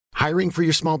Hiring for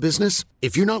your small business?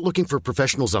 If you're not looking for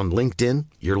professionals on LinkedIn,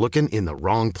 you're looking in the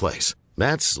wrong place.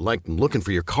 That's like looking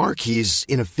for your car keys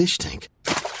in a fish tank.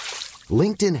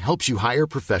 LinkedIn helps you hire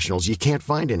professionals you can't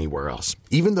find anywhere else,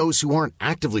 even those who aren't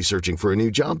actively searching for a new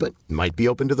job but might be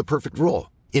open to the perfect role.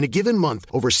 In a given month,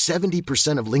 over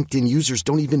 70% of LinkedIn users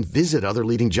don't even visit other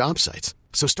leading job sites.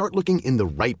 So start looking in the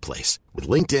right place. With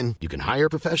LinkedIn, you can hire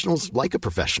professionals like a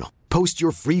professional. Post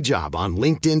your free job on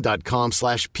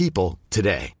linkedin.com/people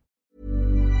today.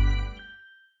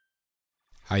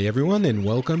 Hi everyone and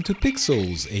welcome to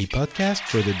Pixels, a podcast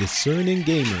for the discerning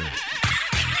gamer.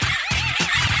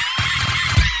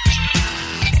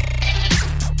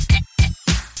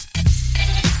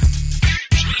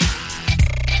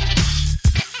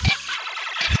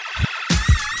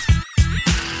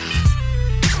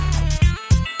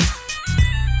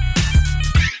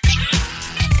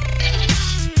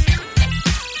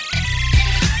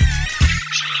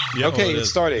 Yep, okay, it's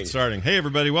starting. It's starting. Hey,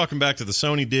 everybody. Welcome back to the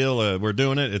Sony deal. We're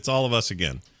doing it. It's all of us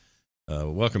again.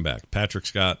 Welcome back. Patrick,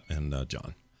 Scott, and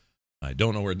John. I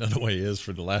don't know where Dunaway is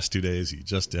for the last 2 days. He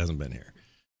just hasn't been here.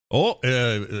 Oh,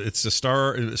 it's a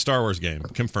Star Wars game.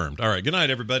 Confirmed. All right. Good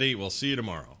night, everybody. We'll see you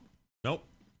tomorrow. Nope,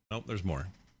 there's more.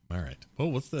 All right. Oh,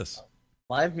 what's this?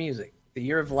 Live music. The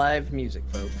year of live music,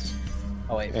 folks.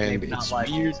 Oh, wait. And maybe not it's live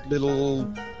weird music.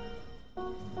 little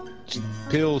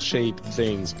pill-shaped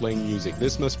things playing music.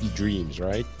 This must be Dreams,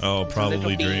 right? Oh, probably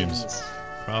Little Dreams. beans.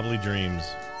 Probably Dreams.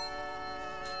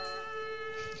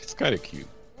 It's kind of cute.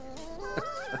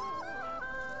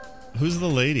 Who's the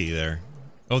lady there?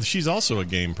 Oh, she's also a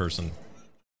game person.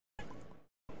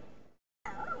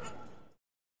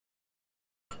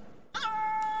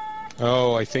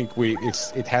 Oh, I think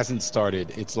it hasn't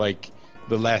started. It's like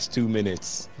the last 2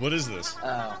 minutes. What is this?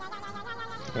 Oh.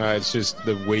 It's just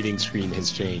the waiting screen has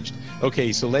changed.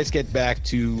 Okay, so let's get back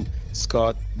to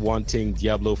Scott wanting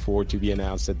Diablo 4 to be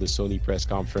announced at the Sony press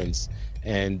conference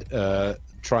and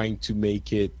trying to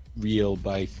make it real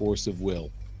by force of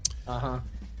will. Uh-huh.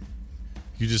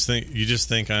 You just think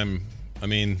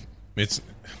it's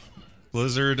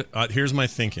Blizzard. Here's my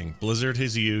thinking. Blizzard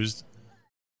has used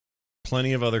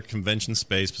plenty of other convention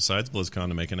space besides BlizzCon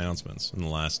to make announcements in the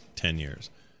last 10 years.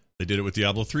 They did it with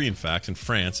Diablo 3, in fact, in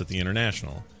France at the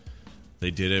International.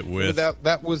 They did it with...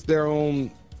 That was their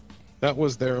own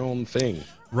thing.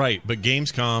 Right, but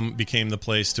Gamescom became the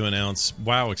place to announce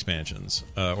WoW expansions,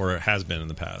 or it has been in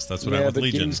the past. That's what happened with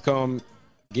Legion.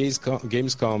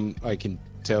 Gamescom, I can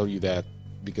tell you that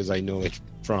because I know it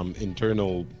from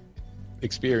internal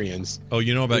experience. Oh,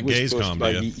 you know about Gamescom,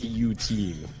 by do you? the EU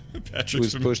team. It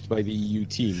was pushed by the EU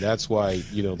team. That's why,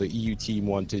 the EU team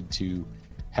wanted to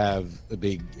have a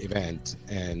big event,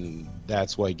 and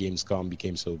that's why Gamescom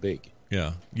became so big.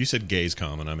 Yeah, you said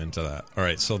Gamescom, and I'm into that. All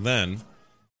right, so then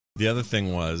the other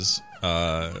thing was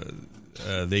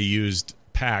they used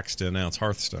PAX to announce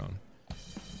Hearthstone.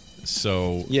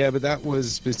 So yeah, but that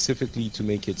was specifically to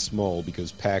make it small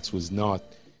because PAX was not.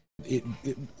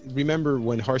 Remember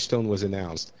when Hearthstone was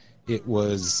announced? It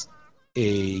was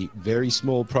a very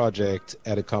small project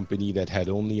at a company that had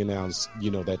only announced,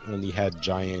 that only had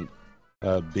giant,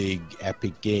 big,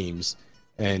 epic games.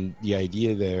 And the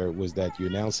idea there was that you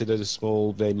announce it at a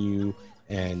small venue,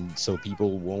 and so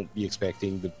people won't be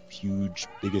expecting the huge,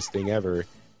 biggest thing ever.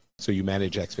 So you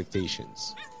manage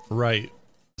expectations. Right.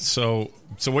 So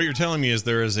what you're telling me is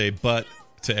there is a but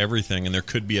to everything, and there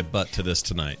could be a but to this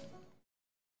tonight.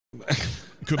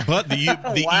 But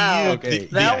the wow, EU, okay.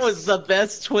 That was the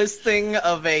best twisting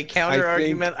of a counter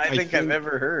argument I think I've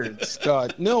ever heard.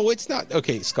 Scott, no, it's not.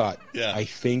 Okay, Scott, yeah. I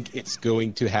think it's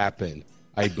going to happen.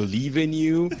 I believe in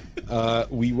you.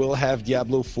 We will have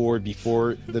Diablo 4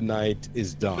 before the night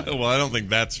is done. Well, I don't think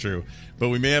that's true, but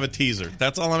we may have a teaser.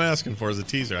 That's all I'm asking for is a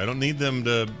teaser. I don't need them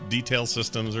to detail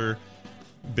systems or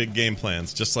big game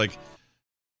plans. Just like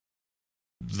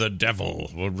the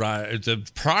devil will rise, the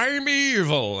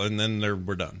primeval, and then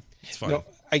we're done. It's fine. No,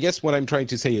 I guess what I'm trying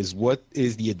to say is, what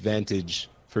is the advantage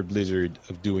for Blizzard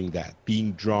of doing that?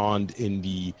 Being drawn in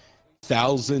the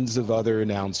thousands of other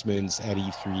announcements at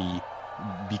E3,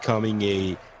 becoming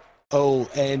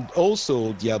and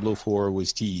also Diablo 4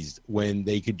 was teased when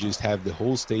they could just have the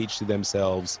whole stage to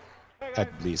themselves at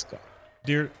BlizzCon.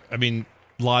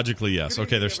 Logically, yes.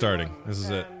 Okay, they're starting. This is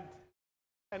it.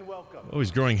 And welcome. Oh,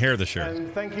 he's growing hair this year.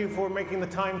 And thank you for making the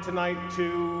time tonight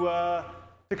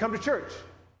to come to church.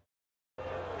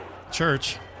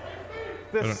 Church?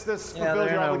 This fulfills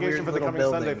your obligation for the coming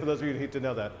Sunday, for those of you who need to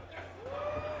know that.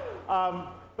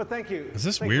 But thank you. Is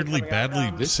this Thank you for weirdly coming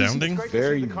out. badly sounding? It's great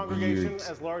Very to see the congregation weird.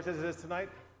 as large as it is tonight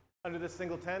under this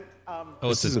single tent.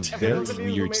 This is a very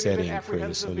weird setting for the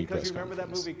Sony press remember that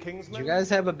conference. movie Kingsman? Did you guys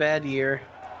have a bad year?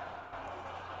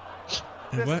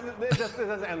 It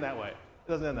doesn't end that way. It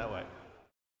doesn't end that way.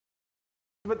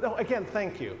 But no, again,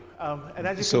 thank you. And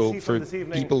as you can see from this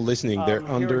evening, people listening, they're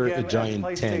under a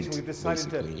giant tent. We've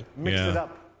decided basically. to mix it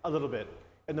up a little bit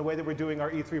in the way that we're doing our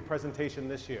E3 presentation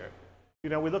this year. You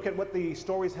know, we look at what the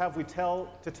stories have we tell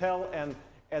and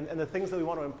the things that we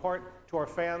want to impart to our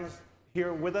fans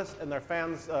here with us and their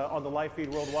fans on the live feed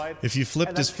worldwide. If you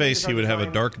flipped his face, he would have a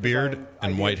dark beard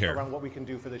and white hair. Around what we can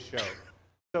do for this show.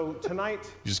 So tonight,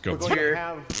 you just go we're going to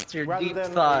have, your rather deep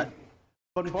than thought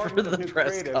bombardment of new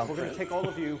creative, conference. we're going to take all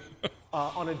of you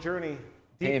on a journey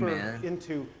deeper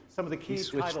into some of the key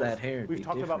titles we've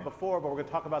talked about before, but we're going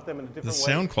to talk about them in a different way. The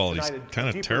sound quality is kind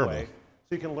of terrible. So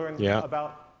you can learn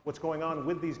about what's going on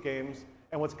with these games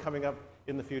and what's coming up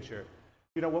in the future.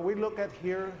 You know, what we look at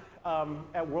here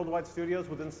at Worldwide Studios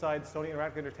with inside Sony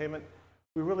Interactive Entertainment,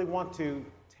 we really want to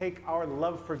take our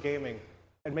love for gaming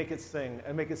and make it sing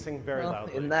very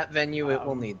loudly. In that venue, it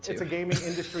will need to. It's a gaming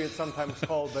industry, it's sometimes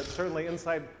called, but certainly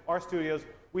inside our studios,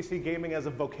 we see gaming as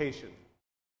a vocation.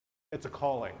 It's a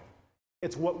calling.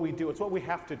 It's what we do. It's what we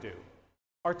have to do.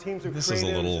 Our teams are This is a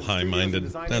little high-minded.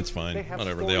 That's fine.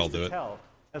 Whatever. They all do it.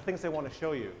 And things they want to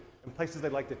show you, and places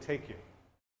they'd like to take you.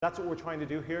 That's what we're trying to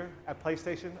do here at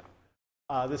PlayStation.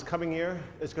 This coming year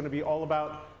is going to be all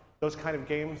about those kind of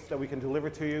games that we can deliver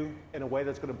to you in a way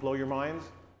that's going to blow your minds.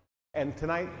 And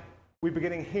tonight, we're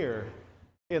beginning here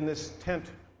in this tent,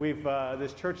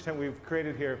 this church tent we've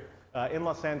created here in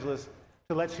Los Angeles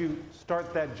to let you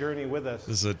start that journey with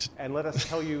us and let us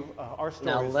tell you our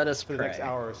stories for the next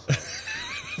hour or so.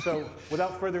 So,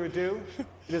 without further ado,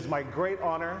 it is my great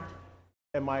honor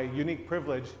and my unique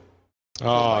privilege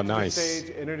to nice. the stage,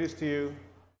 introduce to you.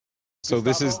 So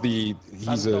this is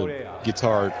he's a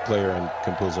guitar player and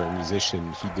composer and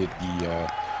musician. He did the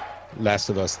Last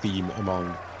of Us theme,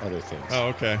 among other things. Oh,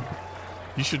 okay.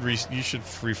 You should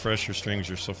refresh your strings.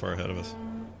 You're so far ahead of us.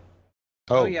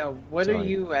 Oh yeah. What are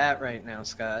you at right now,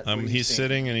 Scott? He's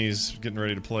sitting and he's getting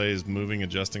ready to play. He's moving,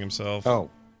 adjusting himself. Oh,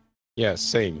 yeah,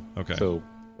 same. Okay. So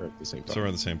we're at the same time. So we're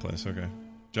in the same place. Okay.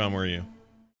 John, where are you?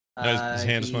 His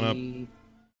hand just went up.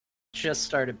 Just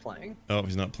started playing. Oh,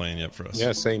 he's not playing yet for us.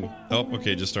 Yeah, same. Oh,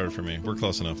 okay. Just started for me. We're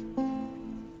close enough.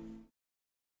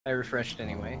 I refreshed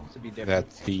anyway to be different.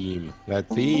 That theme.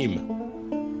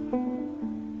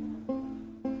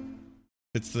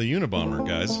 It's the Unabomber,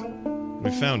 guys.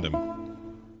 We found him.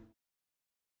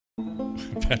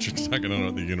 Patrick's not gonna know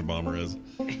what the Unabomber is.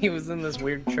 He was in this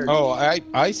weird church. Oh,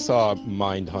 I saw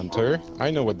Mindhunter. I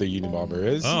know what the Unabomber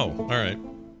is. Oh, all right.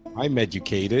 I'm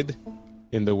educated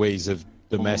in the ways of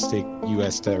domestic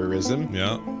U.S. terrorism.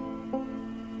 Yeah.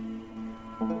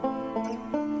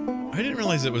 I didn't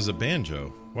realize it was a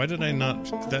banjo. Why did I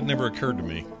not? That never occurred to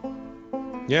me.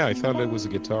 Yeah, I thought it was a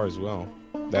guitar as well.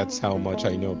 That's how much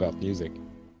I know about music.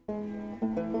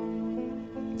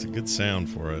 It's a good sound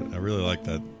for it. I really like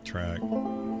that track.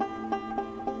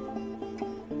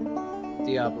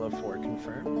 Diablo 4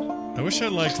 confirmed. I wish I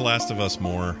liked Last of Us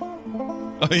more.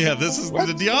 Oh yeah, this is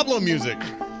the Diablo music.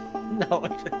 No,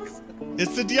 it is.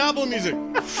 It's the Diablo music.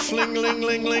 Fling ling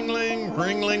ling ling ling,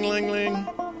 ring ling ling ling.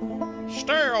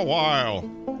 Stay a while.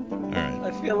 All right.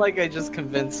 I feel like I just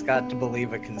convinced Scott to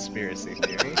believe a conspiracy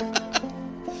theory.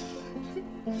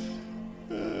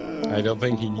 I don't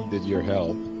think he needed your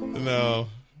help. No.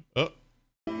 Oh.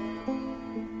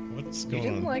 What's going on? You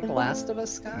didn't like Last of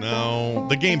Us, Scott? No.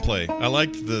 The gameplay. I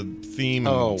liked the theme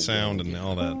and sound and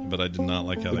all that, but I did not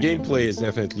like how the gameplay is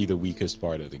definitely the weakest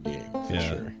part of the game, for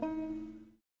sure.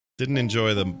 Didn't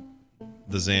enjoy the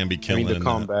zombie killing. I mean, the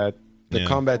combat. The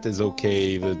combat is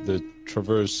okay. The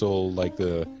traversal, like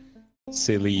the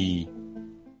silly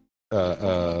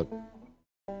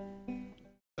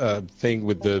thing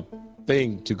with the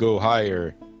thing to go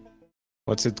higher.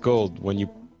 What's it called when you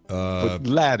put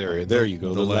ladder? There you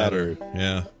go. The ladder.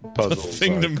 Yeah. Puzzle. The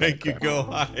thing to make you go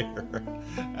higher.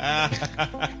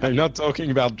 I'm not talking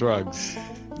about drugs.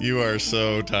 You are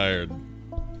so tired.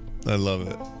 I love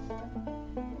it.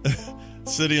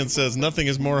 Sidian says, nothing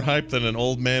is more hype than an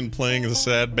old man playing the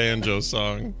sad banjo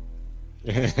song.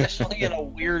 Especially in a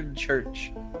weird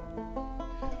church.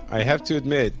 I have to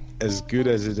admit, as good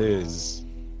as it is,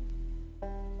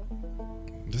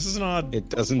 this is an odd... It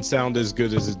doesn't sound as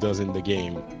good as it does in the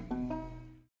game.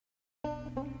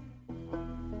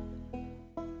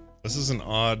 This is an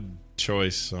odd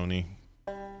choice, Sony.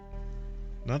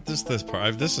 Not this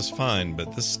part. This is fine,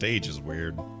 but this stage is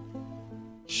weird.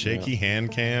 Shaky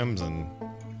hand cams, and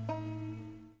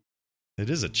it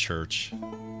is a church.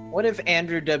 What if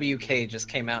Andrew WK just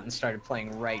came out and started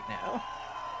playing right now?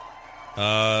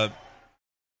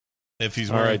 If he's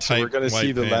wearing tight, so we're gonna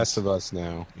see The pants. Last of Us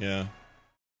now. Yeah.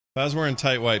 If I was wearing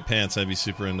tight white pants, I'd be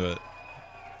super into it.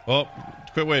 Oh,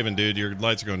 quit waving, dude. Your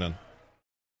lights are going down.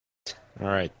 All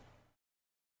right.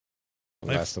 The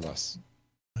Last of Us.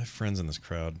 I have friends in this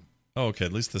crowd. Oh, okay.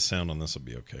 At least the sound on this will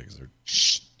be okay because they're.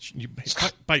 Shh. You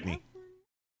bite me.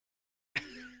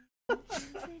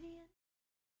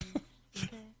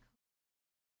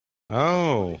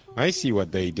 Oh, I see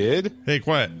what they did. Hey,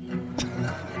 quiet.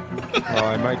 Well,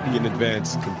 I might be in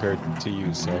advance compared to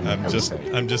you, so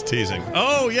I'm just teasing.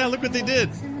 Oh yeah, look what they did.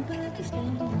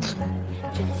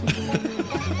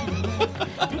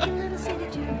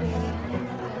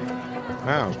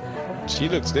 Wow, she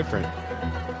looks different.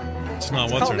 It's not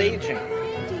It's what's her called name. aging.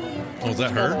 Oh, is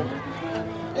that her?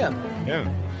 Yeah.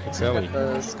 Yeah, it's Ellie. Got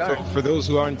the scar. So for those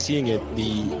who aren't seeing it,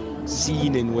 the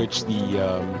scene in which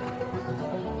the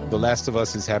Last of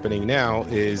Us is happening now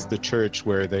is the church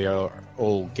where they are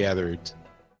all gathered.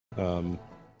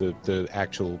 The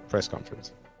actual press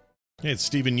conference. Hey, it's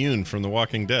Stephen Yeun from The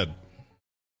Walking Dead.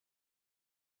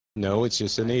 No, it's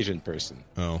just an Asian person.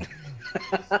 Oh.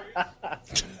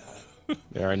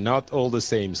 They are not all the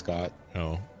same, Scott.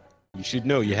 Oh. You should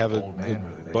know. You have a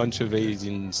bunch of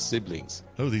Asian siblings.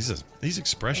 Oh, these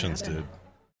expressions, dude.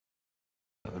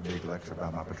 A big lecture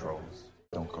about my patrols.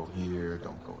 Don't go here,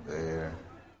 don't go there.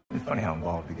 It's funny how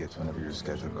involved it gets whenever you're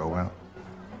scheduled to go out.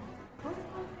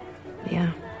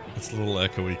 Yeah. It's a little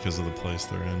echoey because of the place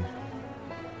they're in.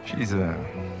 She's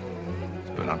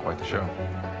putting on quite the show.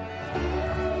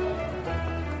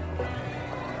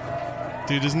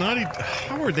 Dude, is Naughty...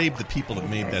 How are they the people that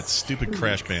made that stupid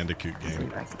Crash Bandicoot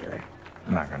game?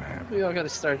 Not gonna happen. We all got to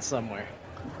start somewhere.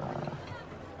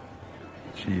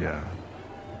 She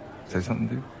say something,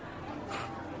 dude?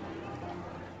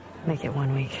 Make it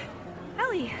 1 week.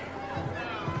 Ellie!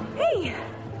 Hey!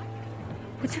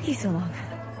 What took you so long?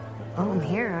 Oh, I'm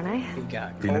here, aren't I? We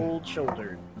got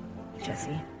cold-shouldered.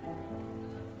 Jesse.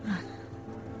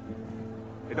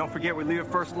 Hey, don't forget we leave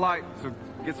at first light, so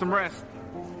get some rest.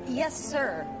 Yes,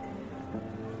 sir.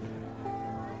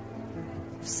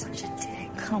 Such a dick.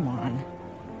 Come on.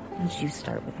 Why don't you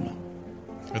start with me?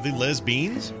 Are they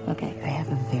lesbians? Okay, I have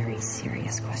a very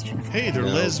serious question. Hey, they're No,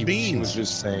 lesbians. She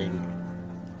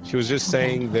was just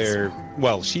saying they're...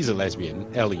 Well, she's a lesbian.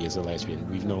 Ellie is a lesbian.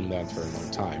 We've known that for a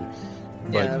long time.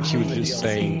 But Yeah, she was maybe just I'll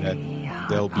saying that say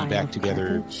they'll be pile back of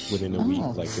together cabbage. within a week,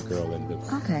 like the girl and the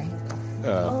Okay.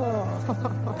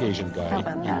 Asian guy How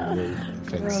about that? you were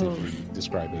offensively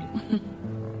describing.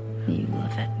 You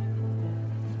love it.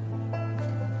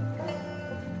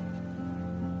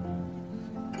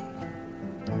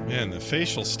 Man, the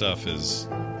facial stuff is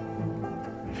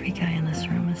Every guy in this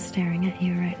room is staring at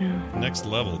you right now. next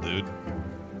level, dude.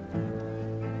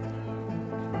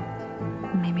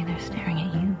 Maybe they're staring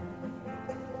at you.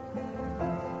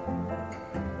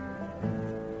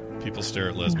 People stare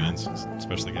at lesbians,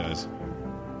 especially guys.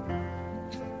 I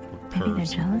think they're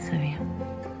Pervs. jealous of you.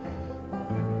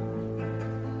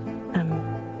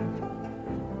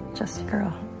 I'm just a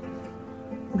girl.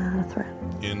 Not a threat.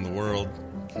 In the world.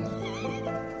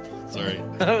 Sorry,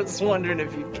 I was wondering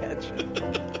if you'd catch it.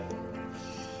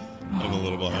 I'm a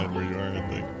little behind where you are, I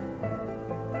think.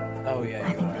 Oh, yeah.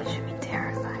 I think they should be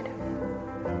terrified.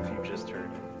 If you just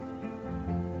heard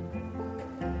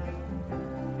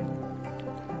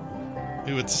it.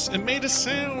 Ew, it made a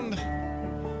sound.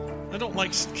 I don't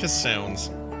like kiss sounds.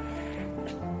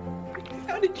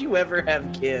 How did you ever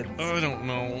have kids? Oh, I don't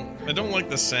know. I don't like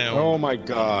the sound. Oh my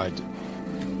god.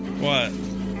 What?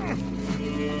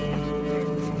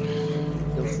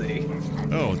 You'll see.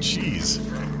 Oh, jeez.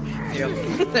 Yep.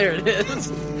 There it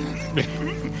is.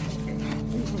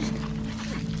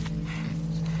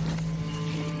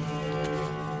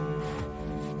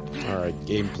 Alright,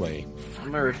 gameplay.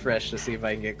 I'm gonna refresh to see if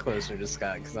I can get closer to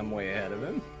Scott because I'm way ahead of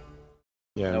him.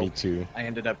 Yeah, Nope. me too. I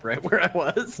ended up right where I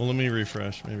was. Well, let me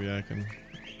refresh. Maybe I can.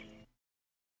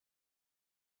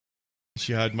 Did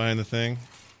she hide behind the thing?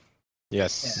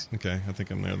 Yes. Okay, I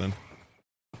think I'm there then.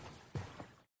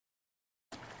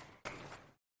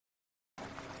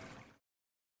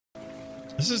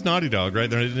 This is Naughty Dog, right?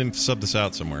 They didn't sub this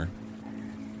out somewhere.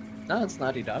 No, it's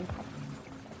Naughty Dog.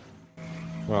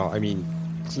 Well, I mean,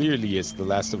 clearly it's The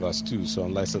Last of Us 2, so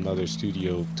unless another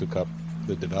studio took up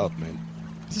the development.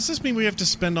 Does this mean we have to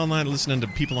spend all night listening to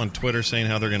people on Twitter saying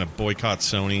how they're going to boycott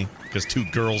Sony because two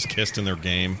girls kissed in their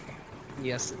game?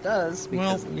 Yes, it does.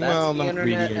 Because that's well, the not internet,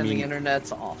 really, I and mean- the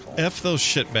internet's awful. F those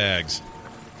shitbags.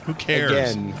 Who cares?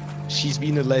 Again, she's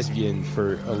been a lesbian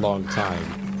for a long time.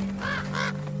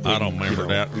 I don't And, remember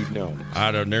that. We've known.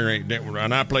 I don't. There ain't.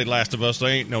 When I played Last of Us, there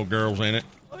ain't no girls in it.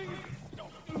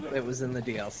 It was in the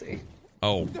DLC.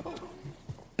 Oh,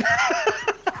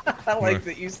 I like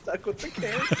that you stuck with the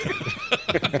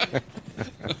character.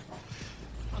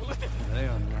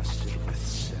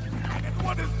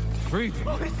 breathing.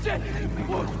 Oh, shit!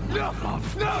 No, no,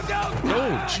 no!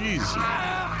 Oh, jeez.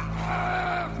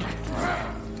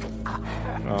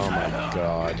 Oh my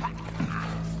god.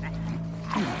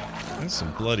 That's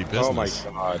some bloody business.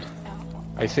 Oh my god.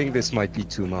 I think this might be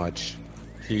too much.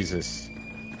 Jesus.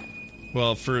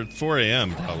 Well, for 4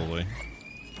 a.m. probably.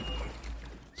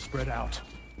 Spread out.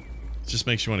 It just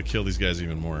makes you want to kill these guys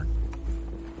even more.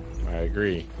 I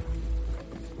agree.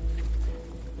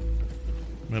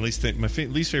 My least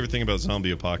favorite thing about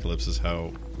zombie apocalypse is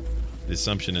how the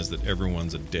assumption is that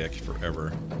everyone's a dick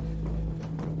forever.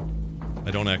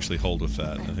 I don't actually hold with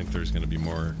that. I think there's going to be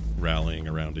more rallying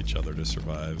around each other to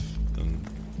survive than...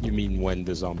 You mean when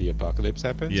the zombie apocalypse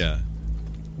happens? Yeah.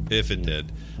 If it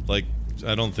did. Like,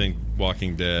 I don't think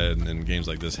Walking Dead and games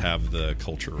like this have the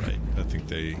culture right. I think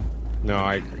they... No,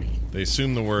 I agree. They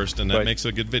assume the worst, and that makes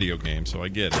a good video game, so I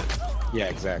get it. Yeah,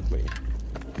 exactly.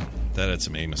 That had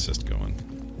some aim assist going.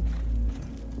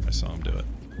 I saw him do it.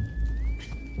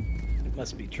 It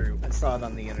must be true. I saw it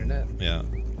on the internet. Yeah.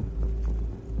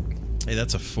 Hey,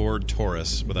 that's a Ford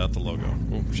Taurus without the logo.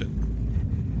 Oh, shit.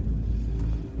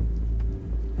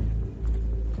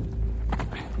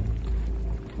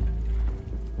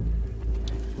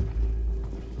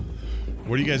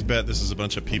 What do you guys bet this is a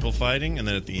bunch of people fighting, and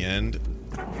then at the end,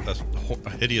 a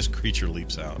hideous creature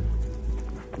leaps out?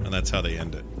 And that's how they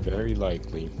end it. Very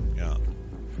likely. Yeah.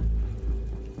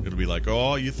 It'll be like,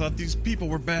 oh, you thought these people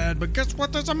were bad, but guess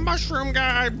what? There's a mushroom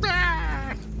guy!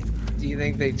 Bah! Do you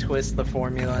think they twist the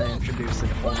formula and introduce a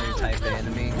whole new type of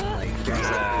enemy? Like, there's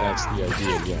That's the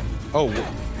idea, yeah. Oh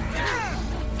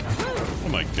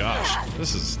my gosh.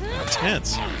 This is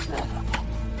intense.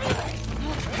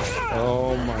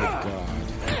 Oh my god.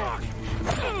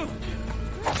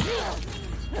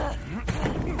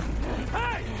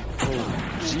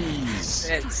 Oh, jeez.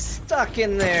 It's stuck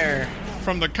in there.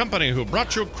 From the company who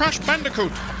brought you Crash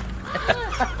Bandicoot.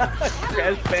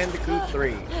 Crash Bandicoot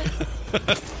 3.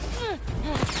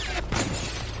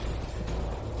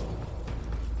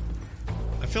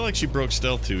 I feel like she broke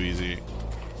stealth too easy.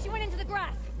 She went into the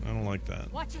grass. I don't like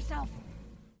that. Watch yourself.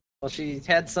 Well, she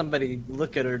had somebody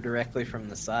look at her directly from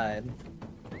the side.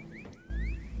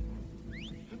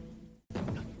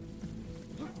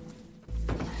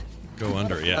 Go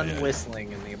under, yeah.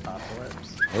 Whistling in the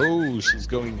apocalypse. Oh, she's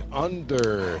going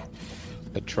under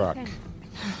a truck.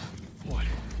 What?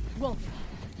 Wolf.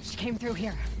 She came through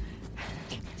here.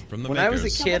 From the When I was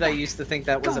makers. a kid, I used to think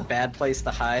that was a bad place to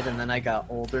hide, and then I got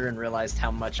older and realized how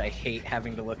much I hate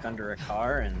having to look under a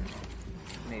car, and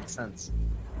it made sense.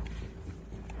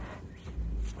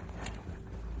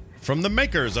 From the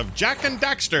makers of Jack and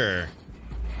Daxter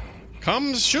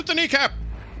comes Shoot the Kneecap.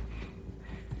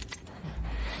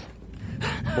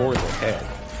 Or the head.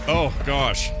 Oh,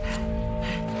 gosh.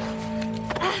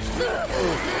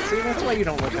 See, that's why you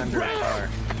don't look under a car.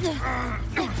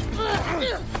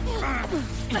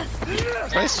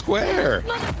 Press square.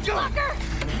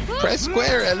 Press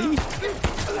square, Ellie.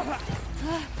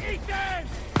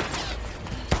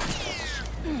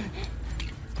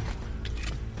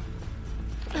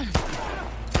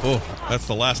 Oh, that's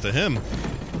the last of him.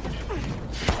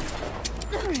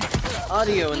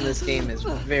 Audio in this game is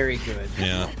very good.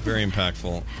 Yeah, very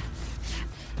impactful.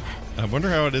 I wonder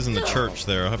how it is in the church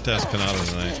there. I'll have to ask Panada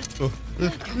tonight.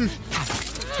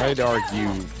 I'd argue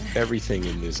everything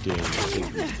in this game is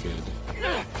good.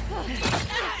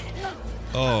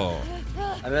 Oh.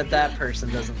 I bet that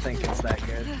person doesn't think it's that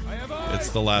good. It's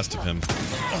the last of him.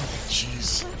 Oh,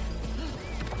 jeez.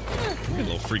 I'm getting a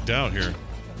little freaked out here.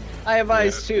 I have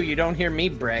eyes too. You don't hear me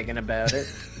bragging about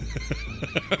it.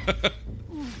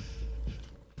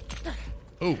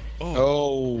 Oh.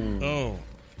 Oh.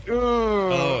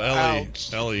 Oh, Ellie.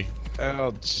 Ouch. Ellie.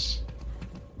 Ouch.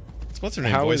 What's her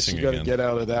name How is voicing she going to again? get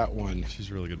out of that one? She's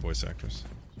a really good voice actress.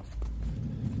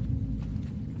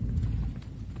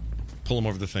 Pull him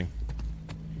over the thing.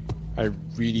 I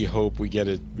really hope we get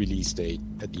a release date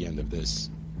at the end of this.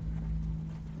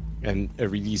 And a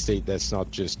release date that's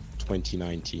not just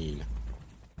 2019.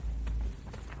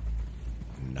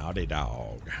 Naughty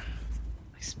Dog.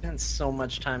 I spent so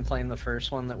much time playing the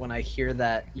first one that when I hear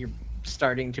that you're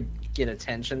starting to get a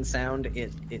tension sound,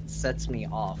 it sets me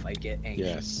off. I get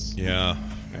anxious. Yes. Yeah.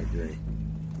 I agree.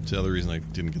 It's the other reason I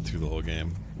didn't get through the whole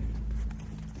game.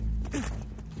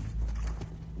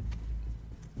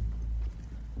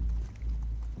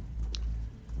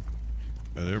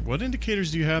 What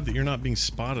indicators do you have that you're not being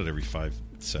spotted every 5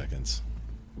 seconds?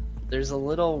 There's a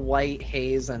little white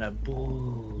haze and a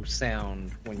boo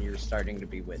sound when you're starting to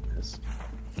be witnessed.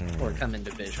 Or come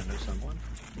into vision of someone.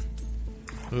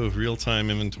 Oh, real-time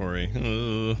inventory.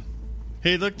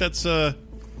 Hey, look, that's a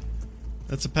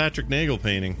Patrick Nagel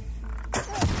painting.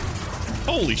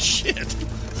 Holy shit!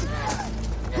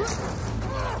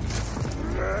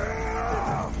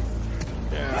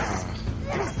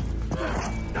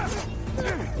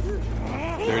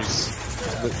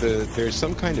 There's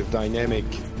some kind of dynamic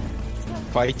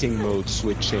fighting mode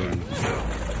switching.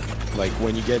 Like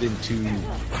when you get into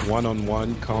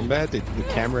one-on-one combat, the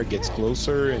camera gets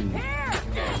closer and...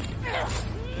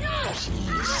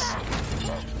 Jeez.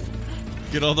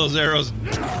 Get all those arrows.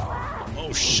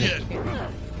 Oh shit.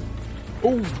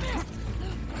 Oh.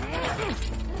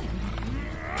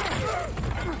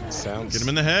 Sounds... Get him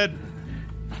in the head.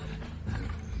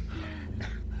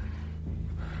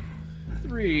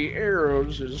 3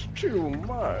 arrows is too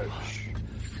much.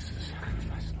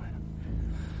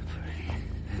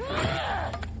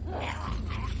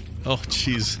 Oh,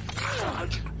 jeez.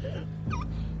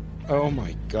 Oh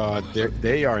my god,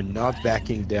 they are not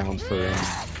backing down for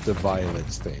the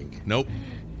violence thing. Nope.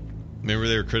 Remember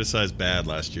they were criticized bad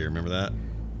last year, remember that?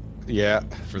 Yeah,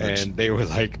 and they were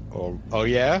like, oh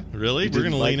yeah? Really? We're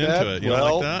going to lean into it. You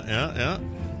don't like that? Yeah.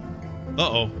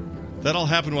 Uh-oh. That all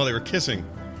happened while they were kissing.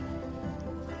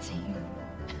 See,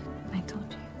 I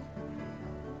told you.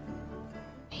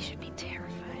 He should be terrified.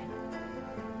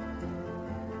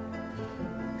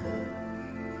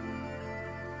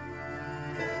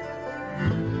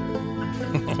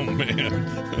 Oh, man.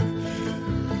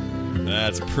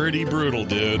 That's pretty brutal,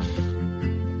 dude.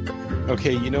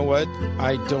 Okay, you know what?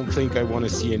 I don't think I want to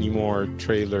see any more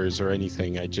trailers or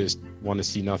anything. I just want to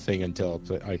see nothing until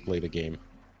I play the game.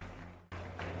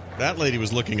 That lady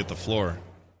was looking at the floor.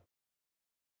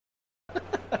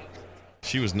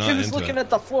 She was not into it. She was looking at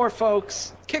the floor,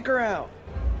 folks. Kick her out.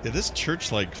 Yeah, this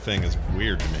church-like thing is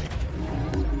weird to me.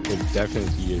 It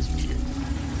definitely is weird.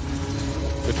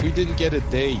 But we didn't get a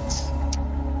date.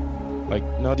 Like,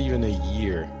 not even a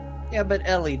year. Yeah, but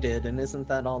Ellie did, and isn't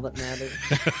that all that matters?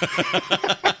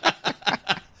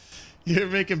 You're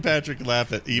making Patrick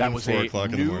laugh at even 4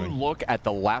 o'clock in the morning. New look at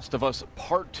The Last of Us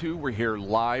Part 2. We're here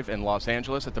live in Los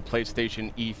Angeles at the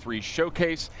PlayStation E3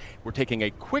 Showcase. We're taking a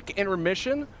quick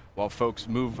intermission while folks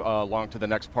move along to the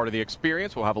next part of the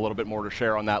experience. We'll have a little bit more to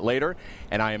share on that later.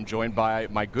 And I am joined by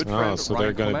my good friend, so Ryan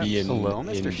they're going to be in, Hello,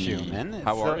 Mr. Schumann.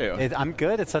 How are you? I'm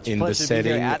good. It's such a in pleasure the to be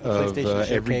setting here at the of PlayStation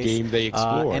Showcase. every game they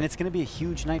explore. And it's going to be a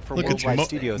huge night for Look at Worldwide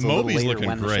Studios. A little Moby's later looking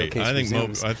when great. The showcase I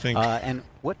think resumes. and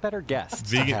what better guest?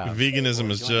 Veganism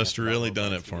has just really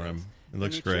done it for him. It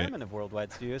looks the great. Chairman of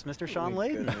Worldwide Studios, Mr. Sean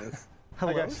Layden.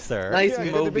 Hello, guys. sir. Nice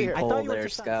Yeah, Moby I pull there,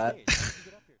 Scott.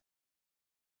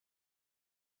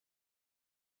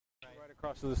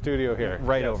 Across to the studio here.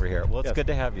 Right over here. Well, it's good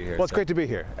to have you here. Well, it's great to be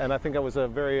here, and I think that was a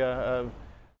very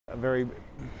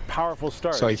powerful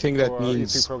start. So I think that for our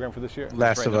means E3 program for this year.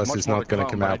 Last of Us is not going to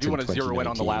come out I do in want to zero in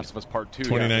on The 2019. Last of Us Part 2.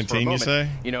 2019, you say?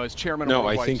 You know, as chairman of No,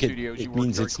 I Worldwide think Studios, it you work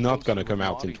means very it's not going to closely come with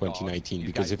out in Naughty Dog. 2019, You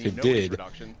because guys if need it no did,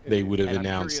 introduction. they would have And I'm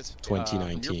announced curious, from your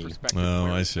 2019. perspective, Oh,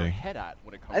 where I they're see. head at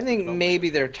when it comes I to think development. maybe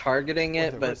they're targeting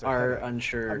it, but are I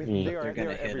unsure mean, if they're going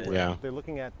to hit it. everywhere. Yeah. They're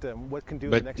looking at what can do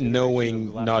the But next iteration of knowing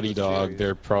The Last of Naughty Us Dog, series.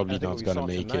 they're probably I think not what we going to saw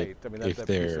make tonight, it. I mean, If that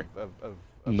they're piece of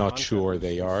not concept sure was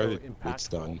they so are, it's impactful.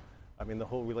 done. I mean, the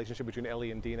whole relationship between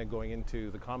Ellie and Dina going into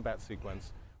the combat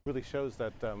sequence really shows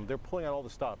that they're pulling out all the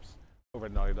stops over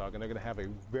at Naughty Dog, and they're going to have a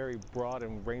very broad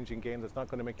and ranging game that's not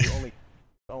going to make you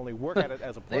only work at it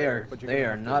as a player. But They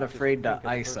are not afraid to think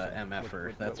as ice a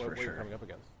MFer, that's for what you're sure. coming up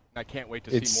against. I can't wait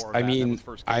to see more of I that. mean, That was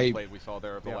first I- gameplay we saw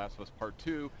there of The Last of Us Part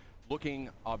 2. Looking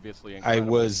obviously I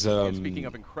incredible. was And speaking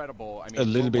of incredible, I mean, a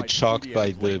little bit Worldwide shocked by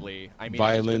Studios the lately, I mean,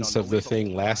 violence it's been of the on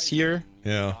thing last year.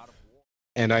 Yeah.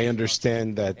 And I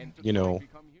understand that, you know,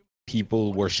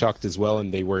 people were shocked as well,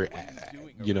 and they were,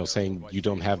 you know, saying you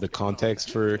don't have the context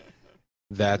for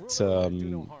that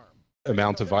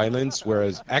amount of violence,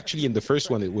 whereas actually in the first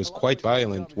one it was quite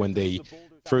violent when they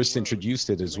first introduced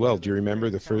it as well. Do you remember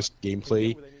the first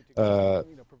gameplay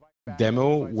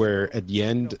demo where at the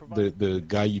end the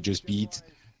guy you just beat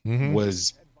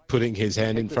was putting his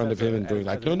hand in front of him and going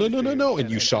like, no,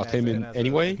 and you shot him in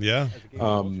anyway? Yeah.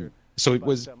 So it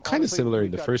was kind of similar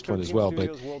in the first one as well,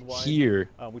 but here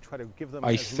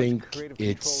I think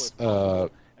it's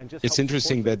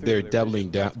interesting that they're doubling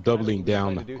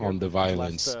down on the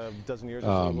violence,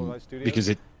 because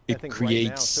it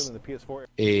creates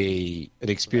an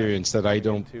experience that I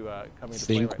don't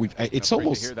think we've. It's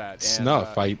almost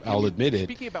snuff. I'll admit it,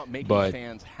 but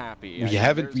we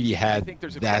haven't really had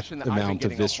that amount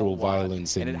of visceral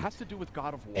violence in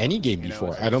any game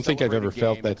before. I don't think I've ever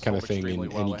felt that kind of thing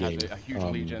in any game.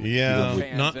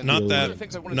 Yeah, not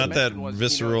that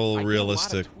visceral,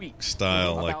 realistic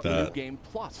style like that.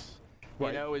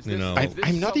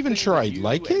 I'm not even sure I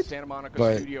like it,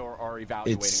 but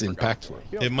it's impactful.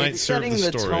 It might serve setting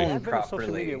the the story. tone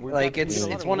properly. Like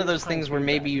it's one of those things where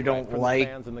maybe you don't like,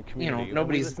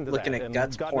 nobody's looking at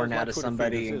guts pouring out of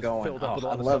somebody and going, "Oh,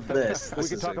 I love this.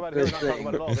 This is a good thing."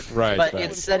 Right. But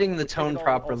it's setting the tone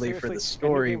properly for the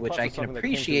story, which I can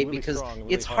appreciate because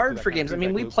it's hard for games. I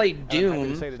mean, we played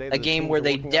Doom, a game where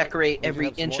they decorate every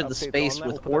inch of the space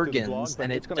with organs,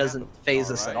 and it doesn't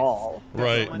phase us at all.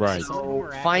 Right. So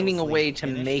finding a way to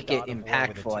make it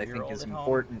impactful, I think, is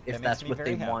important if that's what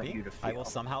they want you to feel. I will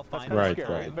somehow find Right.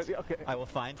 I will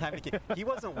find time to get. He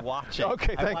wasn't watching.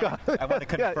 Okay, thank God. I want to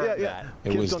confirm that.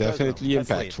 It was definitely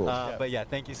impactful. But yeah,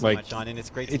 thank you so much, John, and it's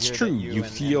great to It's hear true. that You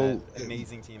and feel that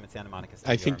amazing team at Santa Monica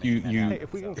Studio I think are making you that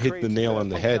happen. hit the nail on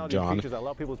the head, John.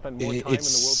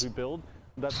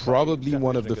 It's probably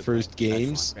one of the first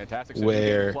games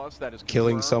where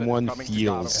killing someone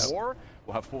feels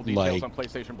like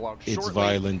it's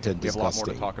violent and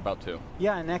disgusting.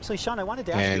 Yeah, and actually, Sean, I wanted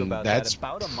to ask you And about that's that.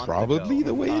 About a month probably ago,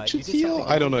 the way it should you did feel.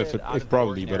 something I don't know a if little bit out if of the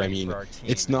probably, but I ordinary mean, for our team.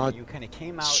 it's not You kinda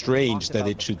came out and strange talked that about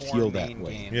it should the feel four that main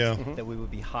way. games Yeah. that we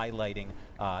would be highlighting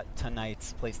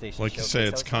tonight's PlayStation Like you showcase. say, I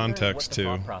it's was wondering context, what the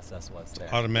thought too. process was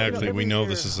there. Automatically, we know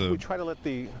this is we try to let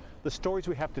the stories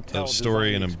we have to tell, a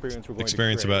story and an an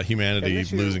experience about humanity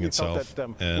losing itself. What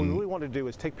we And really want to do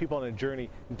is take people on a journey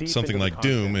deep something into like the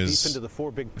content, Doom deep is into the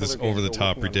four big this pillar games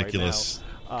over-the-top, we're working on right ridiculous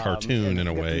now. cartoon in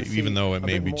a And get way, to see even though a it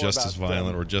may bit be more just about, as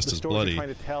violent or just the as stories we're bloody. trying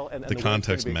to tell and The the way it's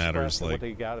context gonna be matters. expressed and Like what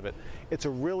they get out of it. It's a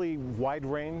really wide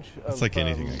range of, it's like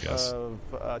anything, I guess.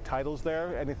 of titles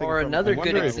there. Anything Or from another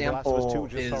good Last of Us example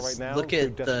 2, just saw is right now, look to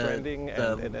at Death the Stranding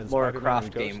and Laura Spider-Man Croft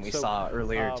and game we Ghost. saw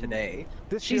earlier So, today.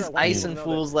 this year She's I want you to icing know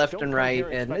fools that left don't and come right, here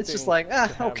and it's just expecting like,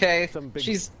 to have okay, some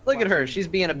big look at her, she's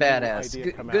being a new badass.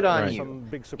 idea come Good out, on some you.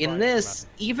 big surprise In come this,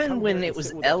 out. even Come when here it and was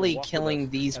sit with us and Ellie walk with killing us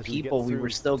these as we people, get we through were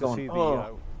still to see going, the, oh. the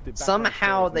background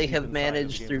Somehow stories they and have deep inside of the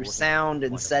managed games through we're working on. sound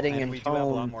and setting And and we do have a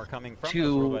lot tone more coming from those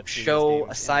to Worldwide Studios show games a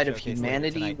in side the of showcase later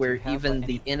humanity tonight. where Do you have even any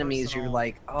the enemies you're personal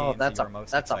like, oh, games that's that you're a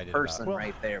most that's a excited about? person Well,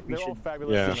 right there. they're all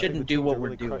fabulous. Yeah. I We think shouldn't the do teams what are we're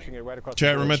really doing. crushing it right across the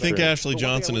Chat board. room, I think True. Ashley But one thing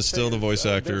I Johnson would is say still the is, voice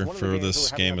there's actor one of the for games this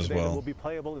that we're having game as today that well. will be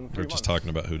playable in 3 We're just months. talking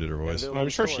about who did her voice. I'm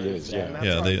sure she is. Yeah.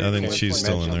 Yeah, I think she's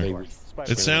still in there.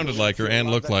 It sounded like her and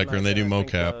looked like her, and they do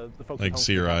mocap. I can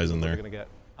see her eyes in there.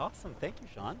 Awesome, thank you,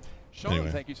 Sean. Sean,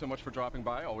 Anyway. thank you so much for dropping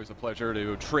by. Always a pleasure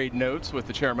to trade notes with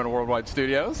the chairman of Worldwide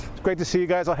Studios. It's great to see you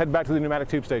guys. I'll head back to the pneumatic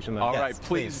tube station then. All Yes, right,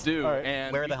 please do. All right.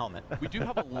 And Wear the helmet. We do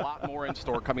have a lot more in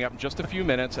store coming up in just a few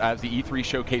minutes as the E3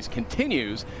 showcase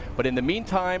continues. But in the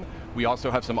meantime, we also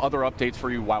have some other updates for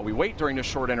you while we wait during this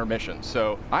short intermission.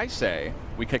 So I say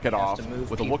we kick it off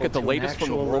with a look at the latest from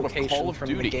the world of Call of from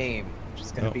Duty. the game, which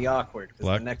is going to be awkward because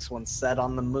Black- the next one's set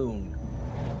on the moon.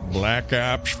 Black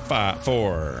Ops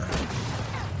 4.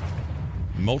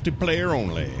 Multiplayer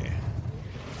only.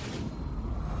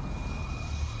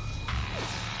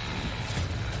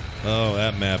 Oh,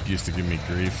 that map used to give me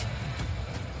grief.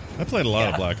 I played a lot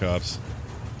of Black Ops.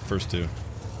 First two.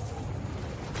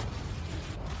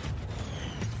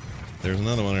 There's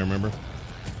another one I remember.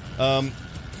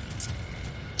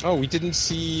 Oh, we didn't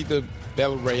see the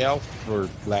Battle Royale for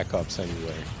Black Ops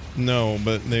anywhere. No,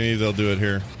 but maybe they'll do it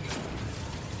here.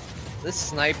 This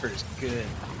sniper's good.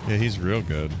 Yeah, he's real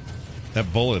good.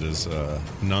 That bullet is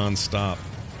non-stop.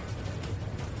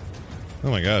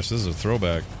 Oh my gosh, this is a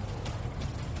throwback.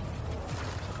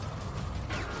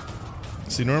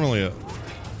 See, normally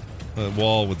a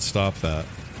wall would stop that.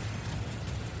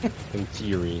 In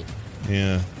theory.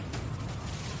 Yeah.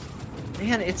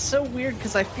 Man, it's so weird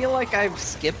because I feel like I've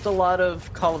skipped a lot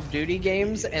of Call of Duty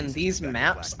games, and these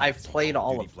maps, I've played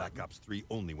all of them.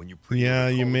 Yeah,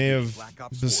 you may have.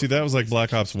 See, that was like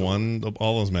Black Ops 1.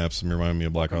 All those maps remind me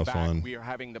of Black Ops 1. We are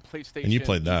having the PlayStation And you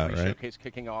played that, E3 right? showcase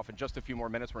kicking off in just a few more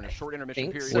minutes. We're in a short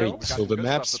intermission period. so. Wait, so the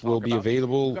maps will be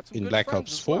available in Black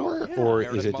Ops 4, or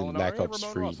is it in Black Ops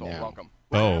 3 now?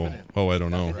 Oh, I don't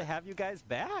know. Good to have you guys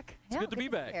back. It's good to be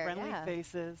back. Friendly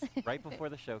faces right before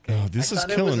the showcase. Oh, this I is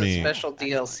thought it killing was a me. special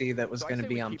DLC that was going to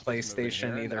be on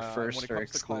PlayStation either first or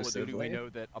exclusively.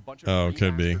 Oh, it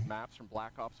could be. Maps from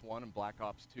Black Ops 1 and Black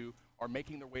Ops 2 are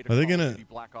making their way to Are they Call of gonna- Duty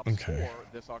Black Ops okay. 4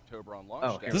 this October on launch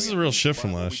Oh, day. This is a real shift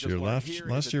from But what we last just year. wanna hear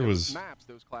is Last that year those was maps,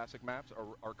 those classic maps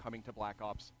are coming to Black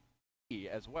Ops 3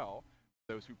 as well.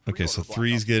 Those who okay. So pre-order Black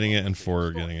 3's Ops getting 4 it and will 4 are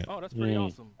see the getting it. Oh, that's pretty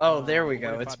awesome. Oh, there we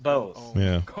go. It's both.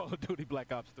 Yeah. Call of Duty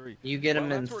Black Ops 3. You get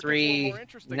them in that's where it gets a 3 little more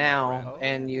interesting, my now, friend.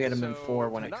 and you get them in So 4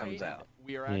 when it tonight, comes out.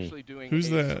 We are actually doing Who's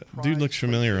a that? surprise Dude looks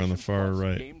familiar on the far PlayStation Plus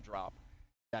right. game drop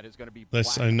that is going to be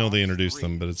That's- Black I know they Ops introduced 3.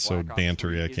 them, but it's so Black Ops 3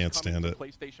 bantery, I is can't coming stand to it.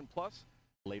 PlayStation Plus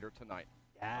later tonight.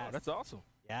 Oh, that's awesome.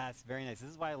 Yes, very nice. This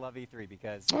is why I love E3,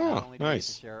 because Oh, not only do we get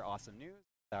nice. to share awesome news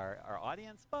with our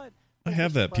audience, but I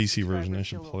have that PC version. I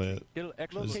should play it. Get a little I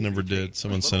extra just tasty never did. treat.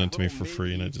 Someone sent it to me for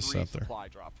free, and I just sat there. Supply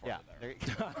drop for yeah, you there you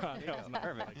go. That was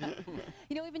perfect.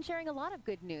 You know, we've been sharing a lot of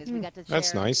good news. We got to share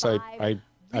That's nice. I've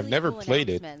really never cool played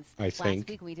it. announcements. I think Last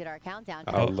week when we did our countdown.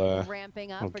 I'll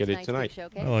ramping up I'll for get it tonight's tonight. big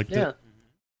showcase. I liked Yeah. it.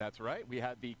 That's right. We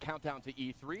had the countdown to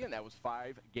E3, and that was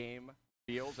 5 game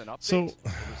deals and updates. So, over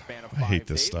the span of I hate 5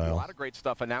 this days. style. A lot of great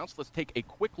stuff announced. Let's take a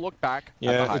quick look back at the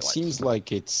Yeah, it highlights. seems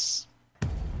like it's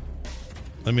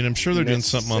I mean, I'm sure they're doing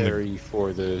something on the necessary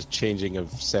for the changing of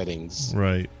settings.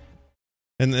 right,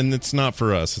 and it's not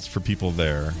for us. It's for people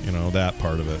there. You know, that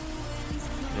part of it.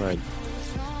 Right.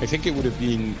 I think it would have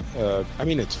been. I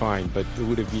mean, it's fine, but it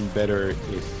would have been better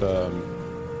if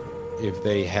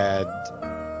they had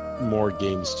more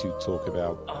games to talk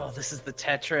about. Oh, this is the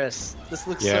Tetris. This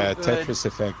looks Yeah, so good. Tetris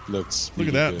Effect looks. Look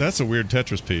at really that. good. That's a weird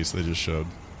Tetris piece they just showed.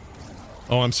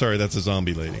 Oh, I'm sorry. That's a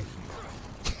zombie lady.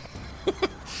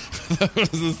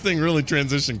 This thing really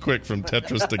transitioned quick from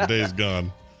Tetris to Days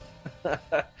Gone.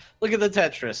 Look at the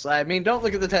Tetris. I mean, don't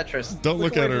look at the Tetris. Don't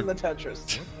look away at her. from the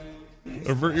Tetris.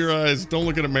 Avert your eyes. Don't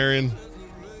look at it, Marion.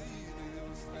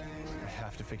 I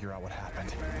have to figure out what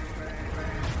happened.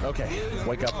 Okay,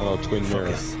 wake up. Oh, twin mirror.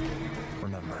 Focus.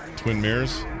 Remember. Twin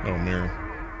mirrors? Oh, mirror.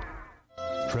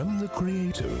 From the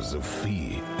creators of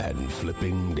Fee and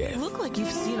Flipping Death. You look like you've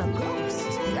seen a ghost.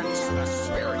 That's the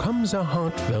spirit. Comes a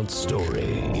heartfelt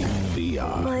story in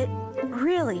VR. But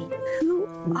really, who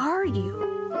are you?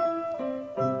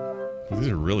 These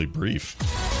are really brief.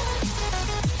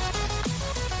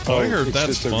 Oh, I heard it's that's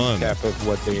just a fun. recap of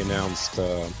what they announced.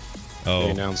 They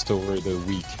announced over the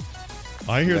week.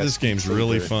 I hear That's this game's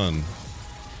really fun.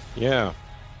 Yeah,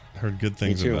 Heard good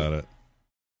things too. about it.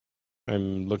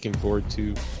 I'm looking forward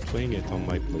to playing it on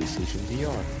my PlayStation